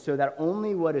allergens so that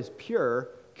only what is pure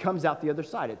comes out the other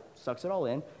side. It sucks it all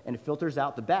in, and it filters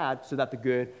out the bad so that the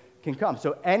good can come.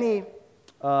 So any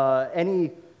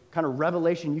kind of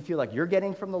revelation you feel like you're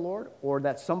getting from the Lord or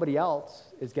that somebody else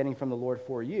is getting from the Lord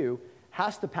for you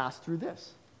has to pass through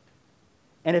this.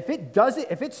 And if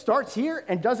it starts here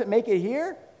and doesn't make it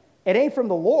here, it ain't from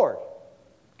the Lord,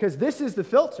 because this is the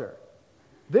filter.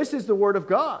 This is the Word of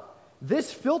God.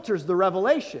 This filters the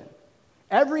revelation.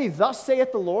 Every thus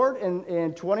saith the Lord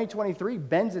in 2023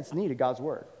 bends its knee to God's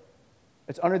Word.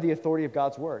 It's under the authority of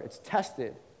God's Word. It's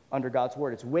tested under God's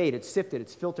Word. It's weighed, it's sifted,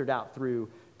 it's filtered out through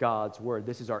God's Word.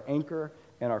 This is our anchor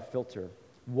and our filter.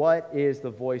 What is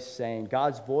the voice saying?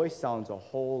 God's voice sounds a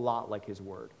whole lot like His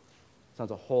Word. It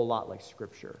sounds a whole lot like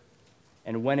Scripture.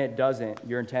 And when it doesn't,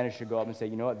 your antenna should go up and say,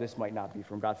 you know what, this might not be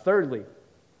from God. Thirdly,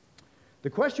 the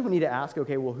question we need to ask,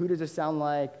 okay, well, who does this sound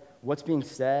like? What's being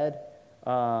said?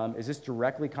 Is this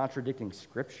directly contradicting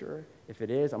Scripture? If it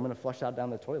is, I'm going to flush that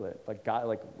down the toilet. Like God,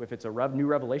 like if it's a new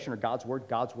revelation or God's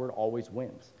Word always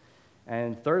wins.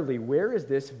 And thirdly, where is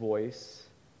this voice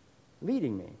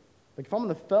leading me? Like if I'm on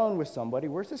the phone with somebody,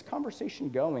 where's this conversation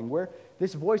going? Where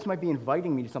this voice might be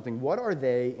inviting me to something. What are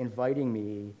they inviting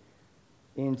me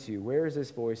into? Where is this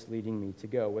voice leading me to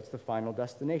go? What's the final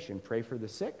destination? Pray for the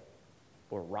sick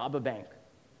or rob a bank?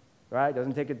 Right? It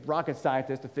doesn't take a rocket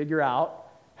scientist to figure out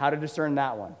how to discern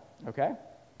that one, okay?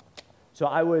 So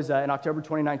I was, in October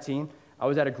 2019, I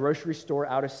was at a grocery store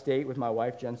out of state with my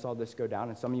wife. Jen saw this go down,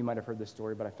 and some of you might have heard this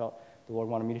story, but I felt the Lord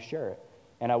wanted me to share it.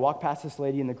 And I walked past this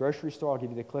lady in the grocery store. I'll give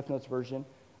you the Cliff Notes version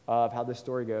of how this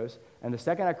story goes. And the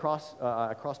second I cross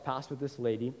paths with this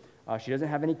lady, she doesn't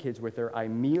have any kids with her. I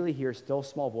immediately hear a still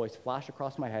small voice flash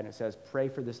across my head, and it says, pray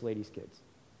for this lady's kids.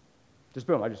 Just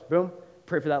boom,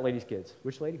 pray for that lady's kids.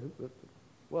 Which lady?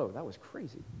 Whoa, that was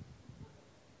crazy.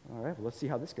 All right, well, let's see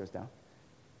how this goes down.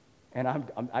 And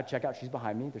I check out, she's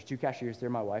behind me. There's 2 cashiers there,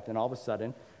 my wife. Then all of a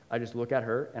sudden, I just look at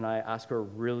her, and I ask her a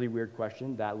really weird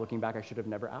question that, looking back, I should have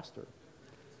never asked her.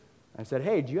 I said,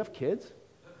 hey, do you have kids?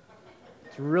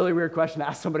 It's a really weird question to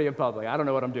ask somebody in public. I don't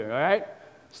know what I'm doing, all right?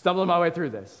 Stumbling my way through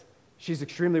this. She's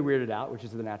extremely weirded out, which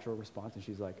is the natural response, and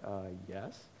she's like,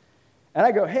 yes. And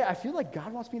I go, hey, I feel like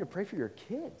God wants me to pray for your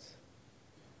kids.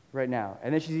 right now.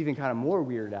 And then she's even kind of more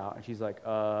weirded out, and she's like,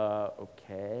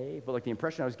 okay. But like the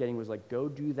impression I was getting was like, go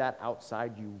do that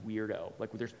outside, you weirdo. Like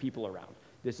there's people around.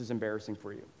 This is embarrassing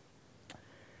for you.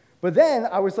 But then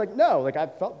I was like, no, like I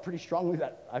felt pretty strongly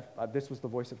that this was the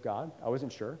voice of God. I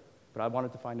wasn't sure, but I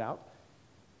wanted to find out.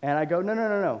 And I go,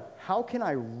 no. How can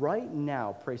I right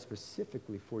now pray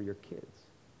specifically for your kids?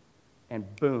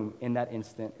 And boom, in that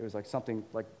instant, it was like something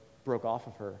like broke off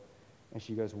of her. And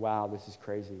she goes, wow, this is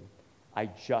crazy. I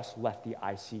just left the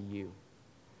ICU.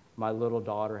 My little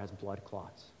daughter has blood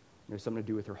clots. There's something to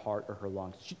do with her heart or her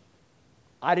lungs.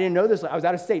 I didn't know this. I was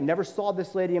out of state, never saw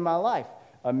this lady in my life.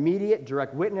 Immediate,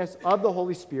 direct witness of the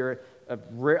Holy Spirit.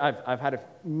 I've had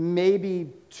maybe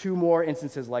 2 more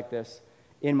instances like this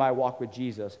in my walk with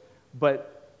Jesus.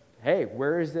 But hey,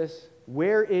 where is this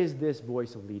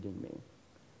voice leading me?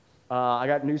 I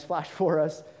got news flash for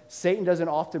us. Satan doesn't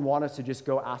often want us to just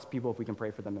go ask people if we can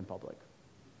pray for them in public,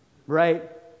 right?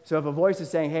 So if a voice is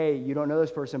saying, hey, you don't know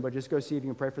this person, but just go see if you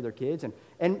can pray for their kids, and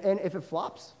if it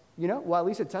flops, well, at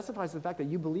least it testifies to the fact that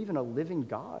you believe in a living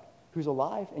God who's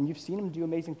alive, and you've seen him do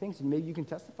amazing things, and maybe you can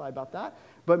testify about that.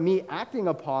 But me acting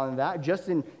upon that just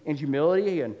in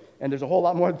humility, and there's a whole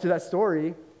lot more to that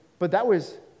story, but that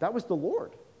was the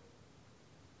Lord.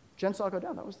 Jen saw it go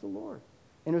down. That was the Lord.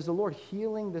 And it was the Lord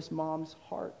healing this mom's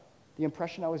heart. The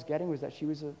impression I was getting was that she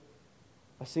was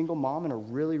a single mom in a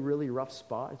really, really rough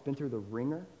spot. It's been through the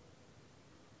ringer.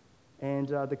 And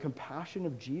the compassion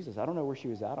of Jesus. I don't know where she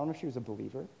was at. I don't know if she was a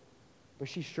believer. But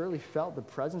she surely felt the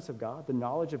presence of God, the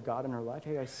knowledge of God in her life.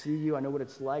 Hey, I see you. I know what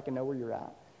it's like. I know where you're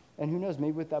at. And who knows,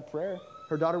 maybe with that prayer,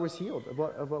 her daughter was healed of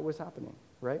what was happening,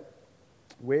 right?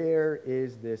 Where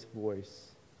is this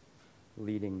voice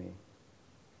leading me?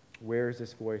 Where is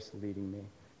this voice leading me?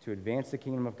 To advance the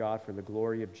kingdom of God for the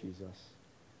glory of Jesus,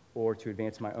 or to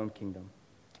advance my own kingdom?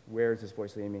 Where is this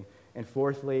voice leading me? And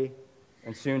fourthly,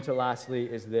 and soon to lastly,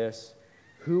 is this: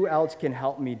 who else can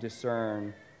help me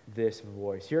discern this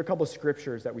voice? Here are a couple of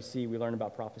scriptures that we learn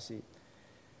about prophecy.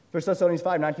 1 Thessalonians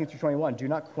 5, 19 through 21. Do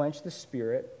not quench the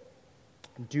spirit.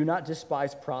 Do not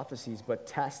despise prophecies, but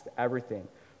test everything.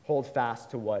 Hold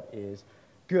fast to what is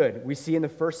good. We see in the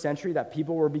first century that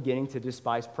people were beginning to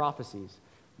despise prophecies.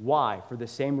 Why? For the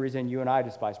same reason you and I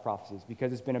despise prophecies,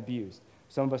 because it's been abused.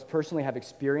 Some of us personally have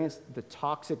experienced the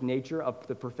toxic nature of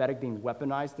the prophetic being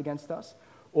weaponized against us,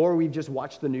 or we've just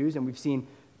watched the news and we've seen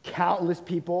countless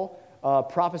people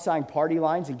prophesying party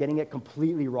lines and getting it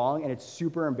completely wrong, and it's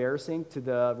super embarrassing to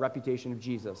the reputation of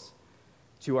Jesus,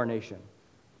 to our nation.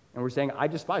 And we're saying, I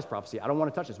despise prophecy. I don't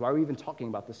want to touch this. Why are we even talking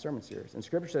about this sermon series? And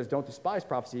Scripture says, don't despise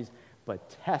prophecies, but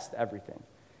test everything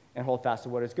and hold fast to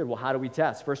what is good. Well, how do we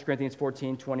test? 1 Corinthians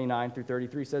 14, 29 through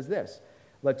 33 says this: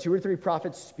 let 2 or 3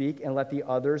 prophets speak, and let the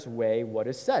others weigh what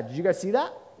is said. Did you guys see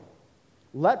that?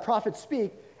 Let prophets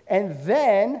speak, and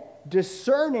then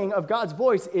discerning of God's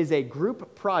voice is a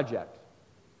group project.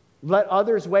 Let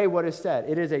others weigh what is said.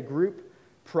 It is a group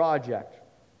project.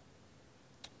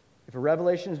 If a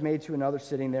revelation is made to another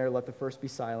sitting there, let the first be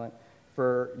silent,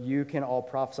 for you can all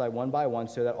prophesy one by one,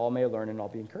 so that all may learn and all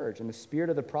be encouraged. And the spirit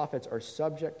of the prophets are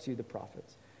subject to the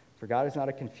prophets. For God is not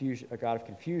a God of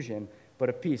confusion, but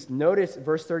of peace. Notice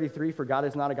verse 33, for God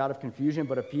is not a God of confusion,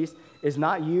 but of peace, is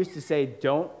not used to say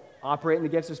don't operate in the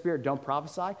gifts of the Spirit, don't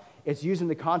prophesy. It's used in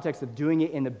the context of doing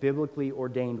it in the biblically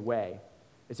ordained way.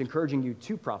 It's encouraging you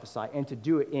to prophesy and to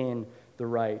do it in the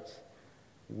right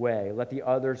way. Let the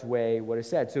others weigh what is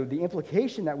said. So the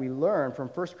implication that we learn from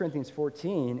 1 Corinthians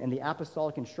 14 and the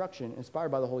apostolic instruction inspired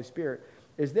by the Holy Spirit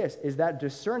is this, is that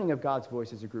discerning of God's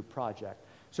voice is a group project.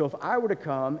 So if I were to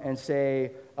come and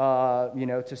say,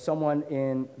 to someone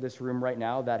in this room right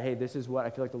now that, hey, this is what I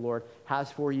feel like the Lord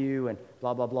has for you and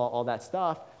blah, blah, blah, all that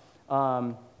stuff,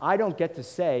 I don't get to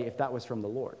say if that was from the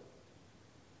Lord.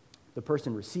 The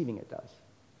person receiving it does.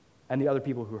 And the other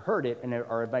people who heard it and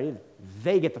are invited,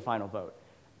 they get the final vote.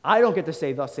 I don't get to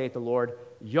say, thus saith the Lord.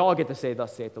 Y'all get to say,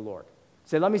 thus saith the Lord.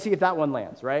 Say, let me see if that one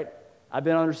lands, right? I've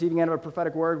been on the receiving end of a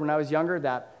prophetic word when I was younger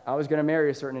that I was going to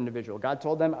marry a certain individual. God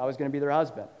told them I was going to be their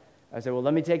husband. I said, well,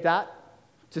 let me take that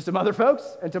to some other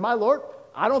folks and to my Lord.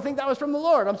 I don't think that was from the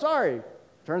Lord. I'm sorry.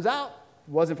 Turns out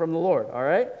it wasn't from the Lord, all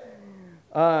right?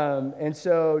 And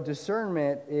so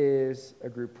discernment is a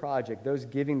group project. Those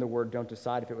giving the word don't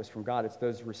decide if it was from God. It's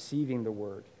those receiving the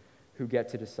word who get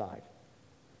to decide.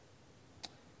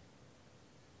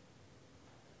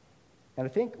 And I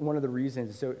think one of the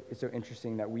reasons it's so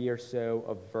interesting that we are so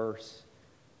averse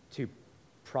to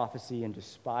prophecy and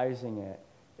despising it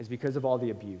is because of all the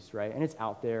abuse, right? And it's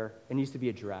out there. It needs to be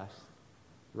addressed,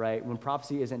 right? When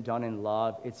prophecy isn't done in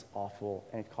love, it's awful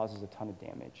and it causes a ton of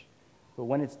damage. But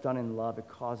when it's done in love, it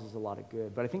causes a lot of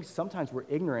good. But I think sometimes we're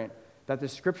ignorant that the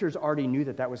scriptures already knew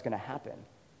that that was going to happen.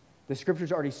 The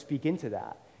scriptures already speak into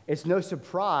that. It's no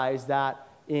surprise that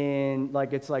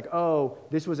it's like, oh,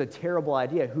 this was a terrible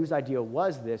idea. Whose idea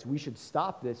was this? We should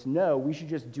stop this. No, we should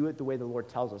just do it the way the Lord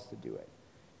tells us to do it,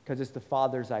 because it's the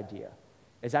Father's idea.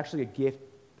 It's actually a gift.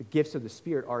 The gifts of the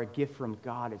Spirit are a gift from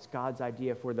God. It's God's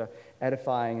idea for the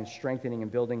edifying and strengthening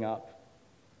and building up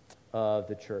of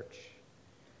the church.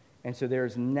 And so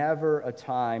there's never a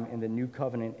time in the New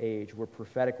Covenant age where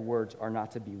prophetic words are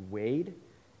not to be weighed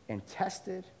and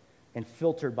tested and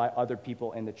filtered by other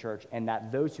people in the church, and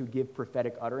that those who give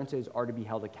prophetic utterances are to be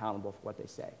held accountable for what they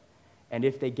say. And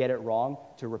if they get it wrong,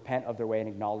 to repent of their way and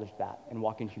acknowledge that and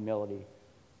walk in humility.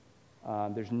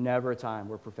 There's never a time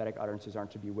where prophetic utterances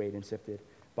aren't to be weighed and sifted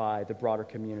by the broader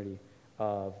community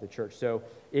of the church. So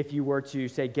if you were to,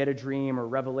 say, get a dream or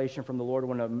revelation from the Lord,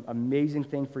 one amazing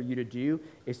thing for you to do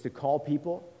is to call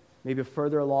people maybe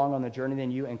further along on the journey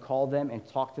than you, and call them and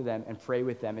talk to them and pray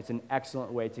with them. It's an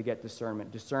excellent way to get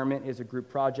discernment. Discernment is a group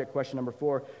project. Question number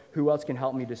 4, who else can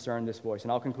help me discern this voice?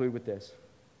 And I'll conclude with this.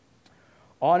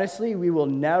 Honestly, we will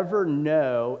never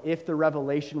know if the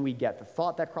revelation we get, the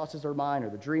thought that crosses our mind or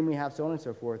the dream we have, so on and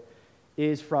so forth,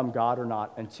 is from God or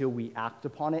not until we act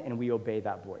upon it and we obey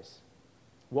that voice.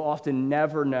 We'll often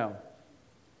never know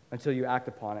until you act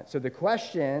upon it. So the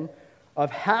question of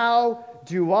how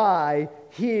do I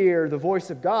hear the voice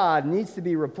of God needs to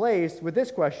be replaced with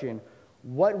this question: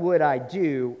 what would I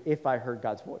do if I heard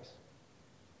God's voice?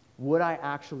 Would I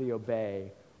actually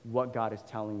obey what God is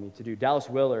telling me to do? Dallas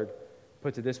Willard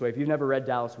puts it this way. If you've never read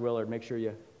Dallas Willard, make sure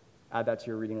you add that to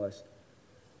your reading list.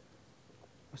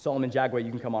 Solomon Jagway,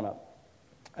 you can come on up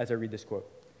as I read this quote.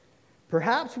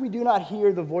 Perhaps we do not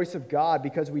hear the voice of God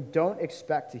because we don't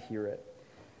expect to hear it.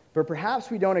 But perhaps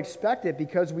we don't expect it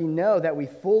because we know that we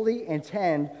fully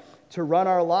intend to run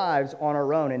our lives on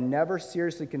our own and never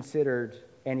seriously considered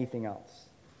anything else.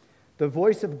 The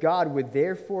voice of God would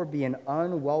therefore be an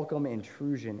unwelcome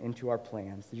intrusion into our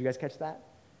plans. Did you guys catch that?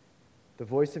 The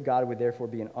voice of God would therefore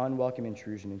be an unwelcome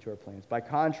intrusion into our plans. By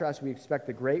contrast, we expect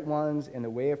the great ones in the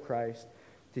way of Christ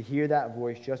to hear that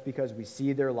voice just because we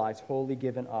see their lives wholly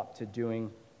given up to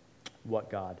doing what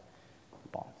God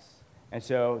wants. And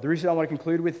so the reason I want to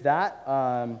conclude with that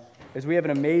is we have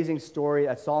an amazing story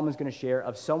that Solomon's going to share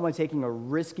of someone taking a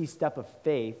risky step of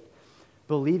faith,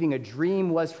 believing a dream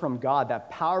was from God that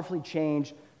powerfully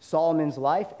changed Solomon's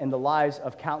life and the lives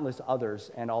of countless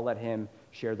others. And I'll let him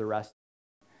share the rest.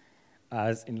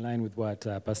 As in line with what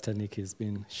Pastor Nick has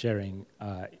been sharing,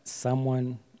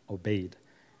 someone obeyed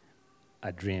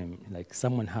a dream. Like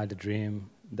someone had a dream.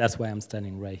 That's why I'm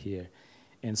standing right here.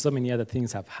 And so many other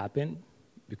things have happened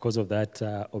because of that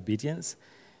obedience.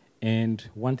 And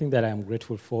one thing that I'm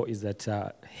grateful for is that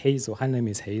Hazel, her name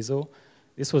is Hazel.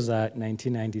 This was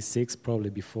 1996, probably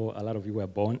before a lot of you were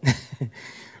born.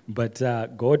 But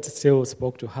God still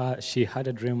spoke to her. She had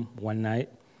a dream one night.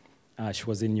 She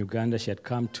was in Uganda. She had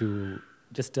come to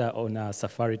just on a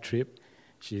safari trip.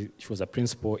 She was a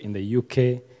principal in the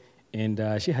UK.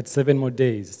 And she had 7 more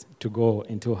days to go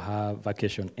until her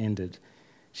vacation ended.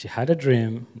 She had a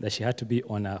dream that she had to be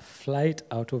on a flight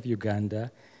out of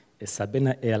Uganda, a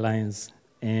Sabena Airlines,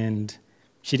 and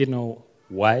she didn't know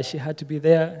why she had to be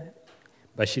there,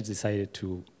 but she decided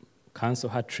to cancel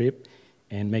her trip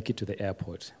and make it to the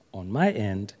airport. On my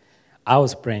end, I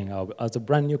was praying. I was a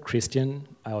brand new Christian.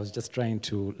 I was just trying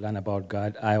to learn about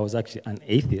God. I was actually an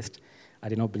atheist. I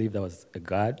did not believe there was a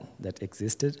God that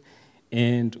existed.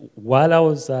 And while I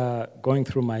was going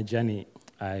through my journey,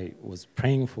 I was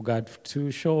praying for God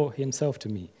to show himself to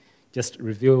me. Just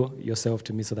reveal yourself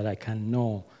to me so that I can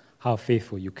know how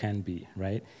faithful you can be,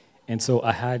 right? And so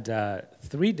I had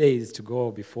 3 days to go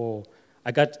before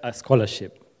I got a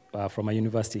scholarship from a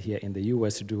university here in the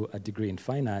U.S. to do a degree in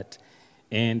fine art.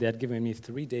 And they had given me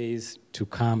 3 days to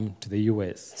come to the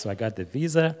U.S. So I got the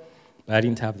visa, but I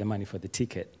didn't have the money for the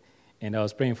ticket. And I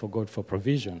was praying for God for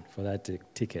provision for that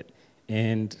ticket.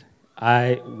 And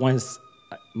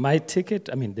my ticket,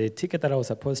 the ticket that I was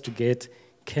supposed to get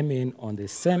came in on the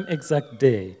same exact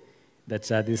day that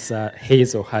this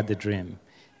Hazel had the dream.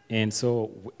 And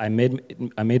so I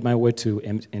made my way to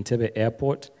Entebbe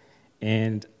Airport,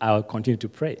 and I'll continue to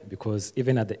pray because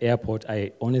even at the airport,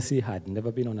 I honestly had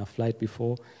never been on a flight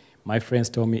before. My friends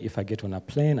told me if I get on a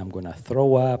plane, I'm going to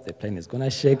throw up, the plane is going to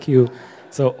shake you.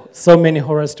 So many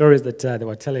horror stories that they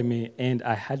were telling me, and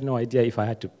I had no idea if I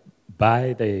had to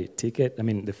buy the ticket,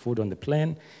 the food on the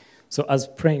plane. So I was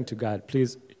praying to God,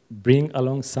 please bring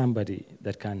along somebody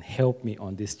that can help me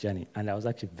on this journey. And I was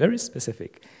actually very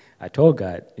specific. I told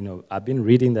God, I've been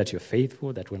reading that you're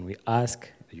faithful, that when we ask,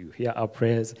 you hear our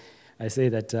prayers. I say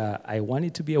that I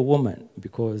wanted to be a woman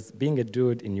because being a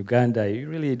dude in Uganda, you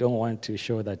really don't want to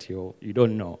show that you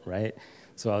don't know, right?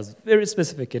 So I was very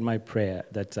specific in my prayer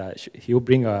that he'll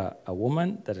bring a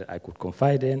woman that I could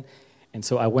confide in. And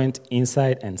so I went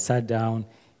inside and sat down,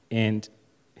 and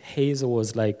Hazel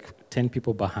was like 10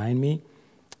 people behind me,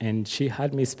 and she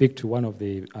had me speak to one of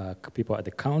the people at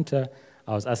the counter.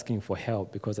 I was asking for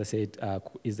help because I said,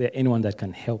 is there anyone that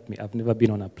can help me? I've never been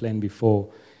on a plane before.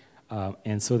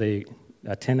 And so the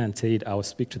attendant said, I'll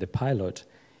speak to the pilot,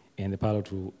 and the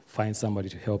pilot will find somebody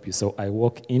to help you. So I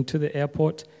walk into the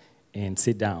airport and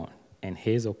sit down, and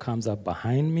Hazel comes up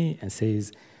behind me and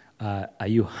says, are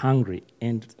you hungry?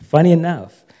 And funny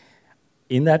enough,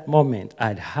 in that moment,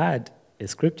 I'd heard a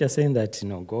scripture saying that,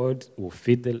 God will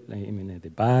feed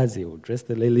the birds, he will dress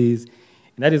the lilies.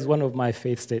 And that is one of my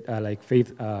faith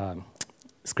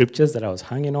scriptures that I was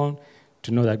hanging on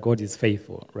to know that God is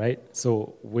faithful, right?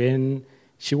 So when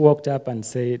she walked up and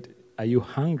said, are you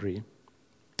hungry?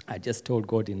 I just told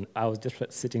God, I was just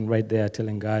sitting right there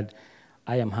telling God,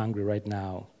 I am hungry right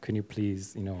now. Can you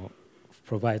please,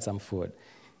 provide some food?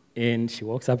 And she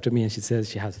walks up to me and she says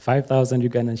she has 5,000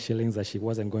 Ugandan shillings that she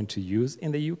wasn't going to use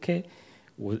in the UK.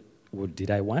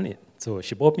 Did I want it? So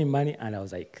she bought me money, and I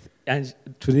was like, and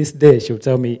to this day, she'll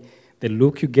tell me, the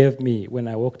look you gave me when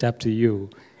I walked up to you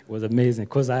was amazing,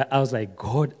 because I was like,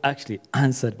 God actually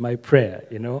answered my prayer,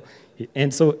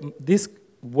 And so this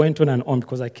went on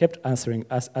because I kept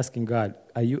asking God,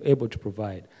 are you able to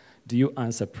provide? Do you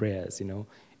answer prayers,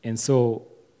 And so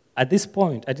at this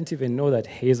point, I didn't even know that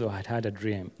Hazel had a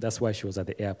dream. That's why she was at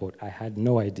the airport. I had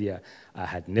no idea. I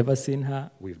had never seen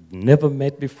her. We've never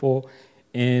met before.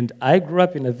 And I grew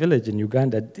up in a village in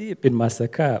Uganda, deep in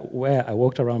Masaka, where I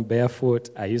walked around barefoot.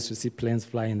 I used to see planes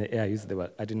fly in the air.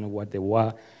 I didn't know what they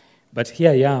were. But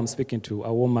here I am speaking to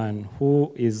a woman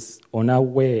who is on her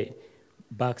way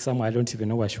back somewhere. I don't even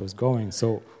know where she was going.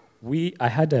 So I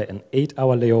had an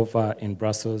 8-hour layover in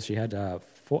Brussels. She had a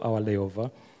 4-hour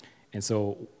layover. And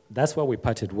so that's why we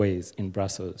parted ways in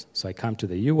Brussels. So I come to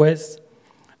the US,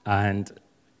 and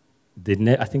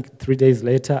I think 3 days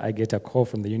later, I get a call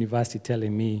from the university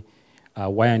telling me,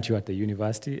 why aren't you at the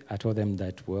university? I told them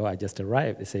that, well, I just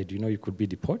arrived. They said, you could be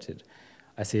deported.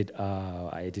 I said,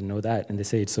 I didn't know that. And they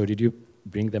said, so did you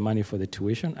bring the money for the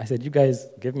tuition? I said, you guys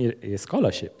gave me a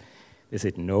scholarship. They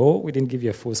said, no, we didn't give you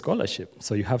a full scholarship.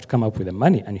 So you have to come up with the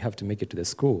money, and you have to make it to the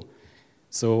school.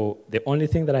 So the only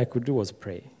thing that I could do was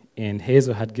pray. And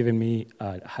Hazel had given me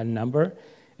her number, and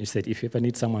she said, if you ever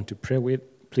need someone to pray with,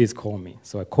 please call me.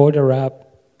 So I called her up.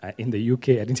 In the UK,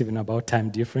 I didn't even know about time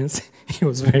difference. It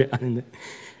was very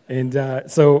and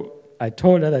so I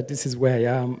told her that this is where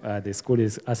I am. The school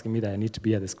is asking me that I need to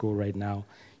be at the school right now.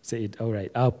 She said, all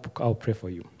right, I'll pray for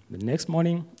you. The next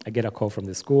morning, I get a call from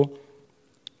the school.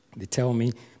 They tell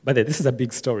me, but this is a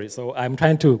big story, so I'm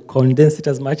trying to condense it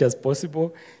as much as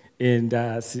possible. And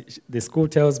the school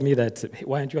tells me that,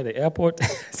 why aren't you at the airport? I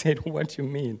said, what do you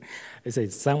mean? They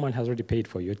said, someone has already paid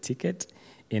for your ticket,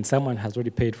 and someone has already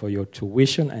paid for your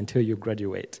tuition until you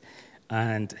graduate.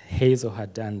 And Hazel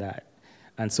had done that.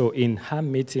 And so in her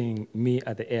meeting me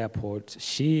at the airport,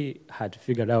 she had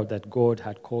figured out that God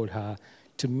had called her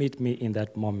to meet me in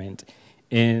that moment.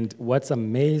 And what's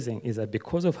amazing is that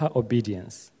because of her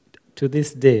obedience, to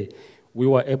this day, we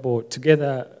were able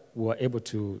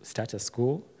to start a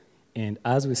school. And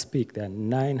as we speak, there are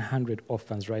 900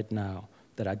 orphans right now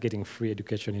that are getting free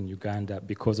education in Uganda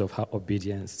because of her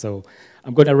obedience. So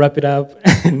I'm going to wrap it up,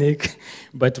 Nick.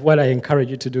 But what I encourage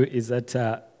you to do is that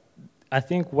I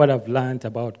think what I've learned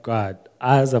about God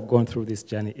as I've gone through this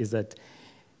journey is that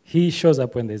he shows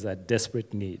up when there's a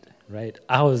desperate need, right?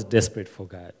 I was desperate for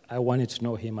God. I wanted to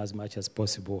know him as much as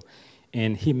possible.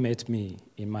 And he met me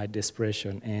in my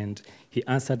desperation. And he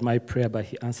answered my prayer, but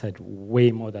he answered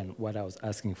way more than what I was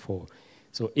asking for.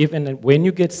 So even when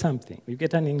you get something, you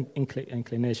get an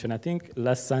inclination. I think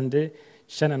last Sunday,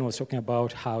 Shannon was talking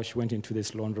about how she went into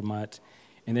this laundromat,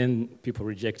 and then people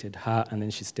rejected her, and then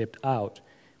she stepped out.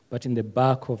 But in the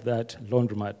back of that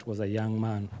laundromat was a young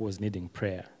man who was needing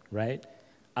prayer, right?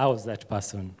 I was that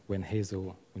person when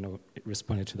Hazel,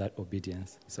 responded to that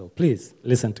obedience. So please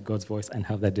listen to God's voice and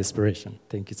have that desperation.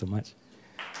 Thank you so much.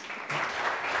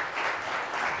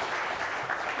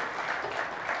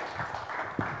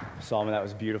 Solomon, that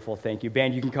was beautiful. Thank you.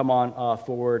 Band, you can come on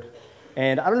forward.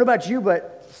 And I don't know about you,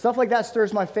 but stuff like that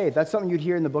stirs my faith. That's something you'd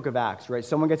hear in the book of Acts, right?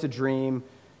 Someone gets a dream,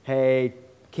 hey,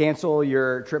 cancel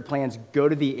your trip plans, go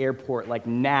to the airport like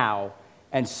now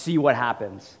and see what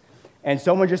happens. And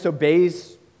someone just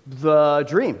obeys the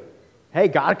dream. Hey,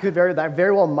 God that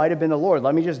very well might have been the Lord.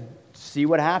 Let me just see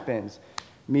what happens.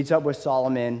 meets up with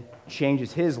Solomon,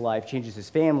 changes his life, changes his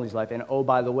family's life, and oh,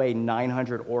 by the way,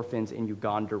 900 orphans in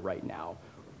Uganda right now.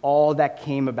 All that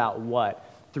came about what?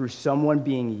 Through someone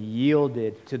being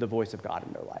yielded to the voice of God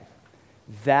in their life.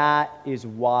 That is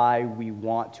why we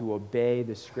want to obey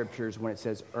the scriptures when it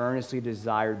says earnestly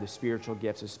desire the spiritual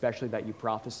gifts, especially that you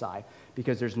prophesy,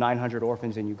 because there's 900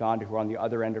 orphans in Uganda who are on the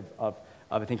other end of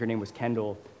I think her name was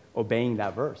Kendall, obeying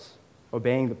that verse,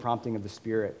 obeying the prompting of the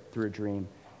Spirit through a dream.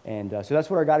 And so that's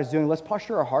what our God is doing. Let's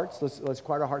posture our hearts. Let's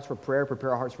quiet our hearts for prayer, prepare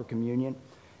our hearts for communion.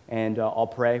 And I'll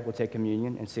pray, we'll take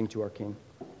communion, and sing to our King.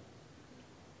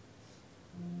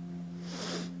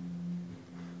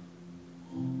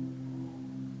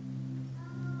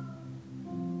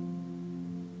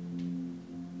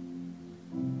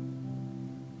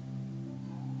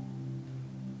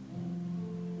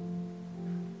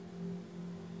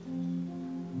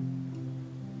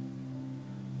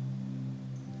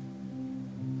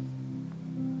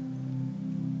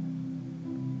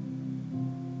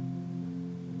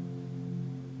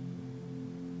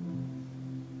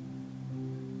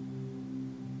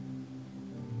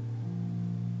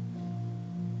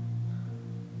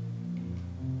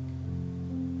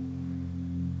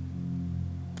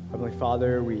 Heavenly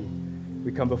Father,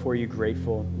 we come before you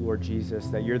grateful, Lord Jesus,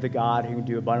 that you're the God who can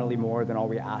do abundantly more than all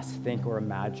we ask, think, or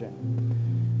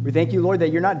imagine. We thank you, Lord,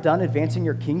 that you're not done advancing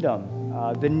your kingdom.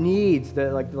 The needs,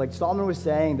 like Solomon was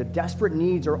saying, the desperate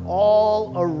needs are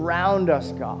all around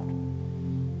us, God.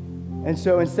 And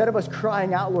so instead of us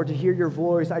crying out, Lord, to hear your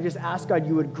voice, I just ask, God,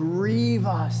 you would grieve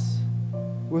us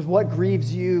with what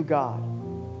grieves you, God.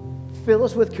 Fill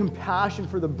us with compassion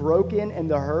for the broken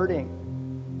and the hurting.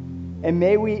 And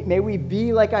may we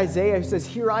be like Isaiah who says,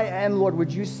 here I am, Lord,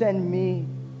 would you send me?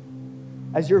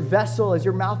 As your vessel, as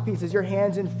your mouthpiece, as your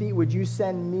hands and feet, would you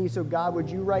send me? So God, would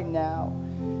you right now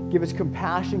give us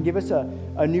compassion, give us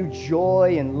a new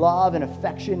joy and love and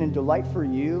affection and delight for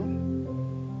you?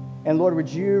 And Lord, would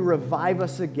you revive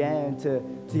us again to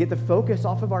get the focus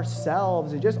off of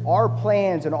ourselves and just our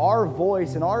plans and our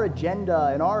voice and our agenda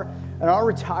and our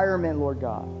retirement, Lord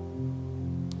God.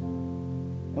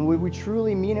 And would we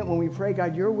truly mean it when we pray,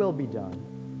 God, your will be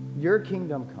done, your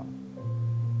kingdom come,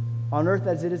 on earth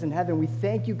as it is in heaven. We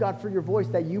thank you, God, for your voice,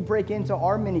 that you break into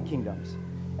our many kingdoms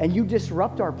and you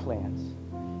disrupt our plans.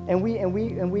 And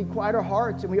we quiet our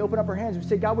hearts and we open up our hands. We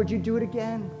say, God, would you do it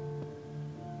again?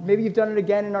 Maybe you've done it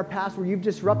again in our past where you've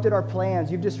disrupted our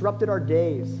plans, you've disrupted our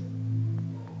days.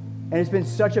 And it's been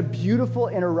such a beautiful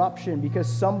interruption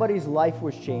because somebody's life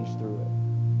was changed through it.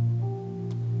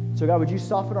 So God, would you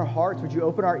soften our hearts? Would you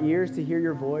open our ears to hear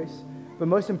your voice? But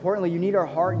most importantly, you need our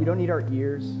heart. You don't need our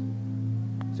ears.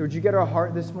 So would you get our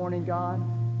heart this morning, God?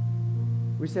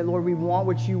 We say, Lord, we want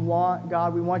what you want,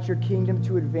 God. We want your kingdom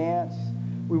to advance.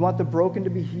 We want the broken to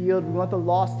be healed. We want the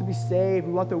lost to be saved.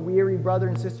 We want the weary brother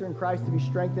and sister in Christ to be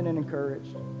strengthened and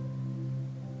encouraged.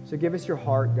 So give us your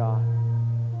heart, God.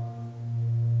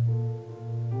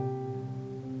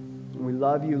 And we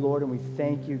love you, Lord, and we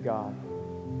thank you, God,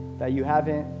 that you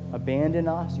haven't abandoned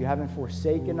us, you haven't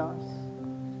forsaken us,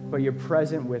 but you're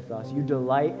present with us. You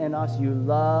delight in us. You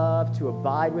love to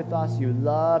abide with us. You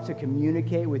love to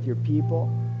communicate with your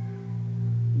people.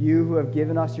 You who have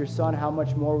given us your Son, how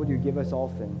much more will you give us all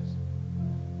things?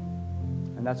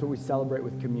 And that's what we celebrate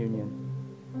with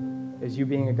communion, is you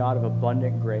being a God of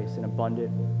abundant grace and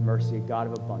abundant mercy, a God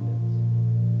of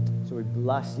abundance. So we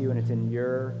bless you, and it's in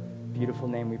your beautiful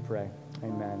name we pray.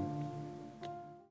 Amen.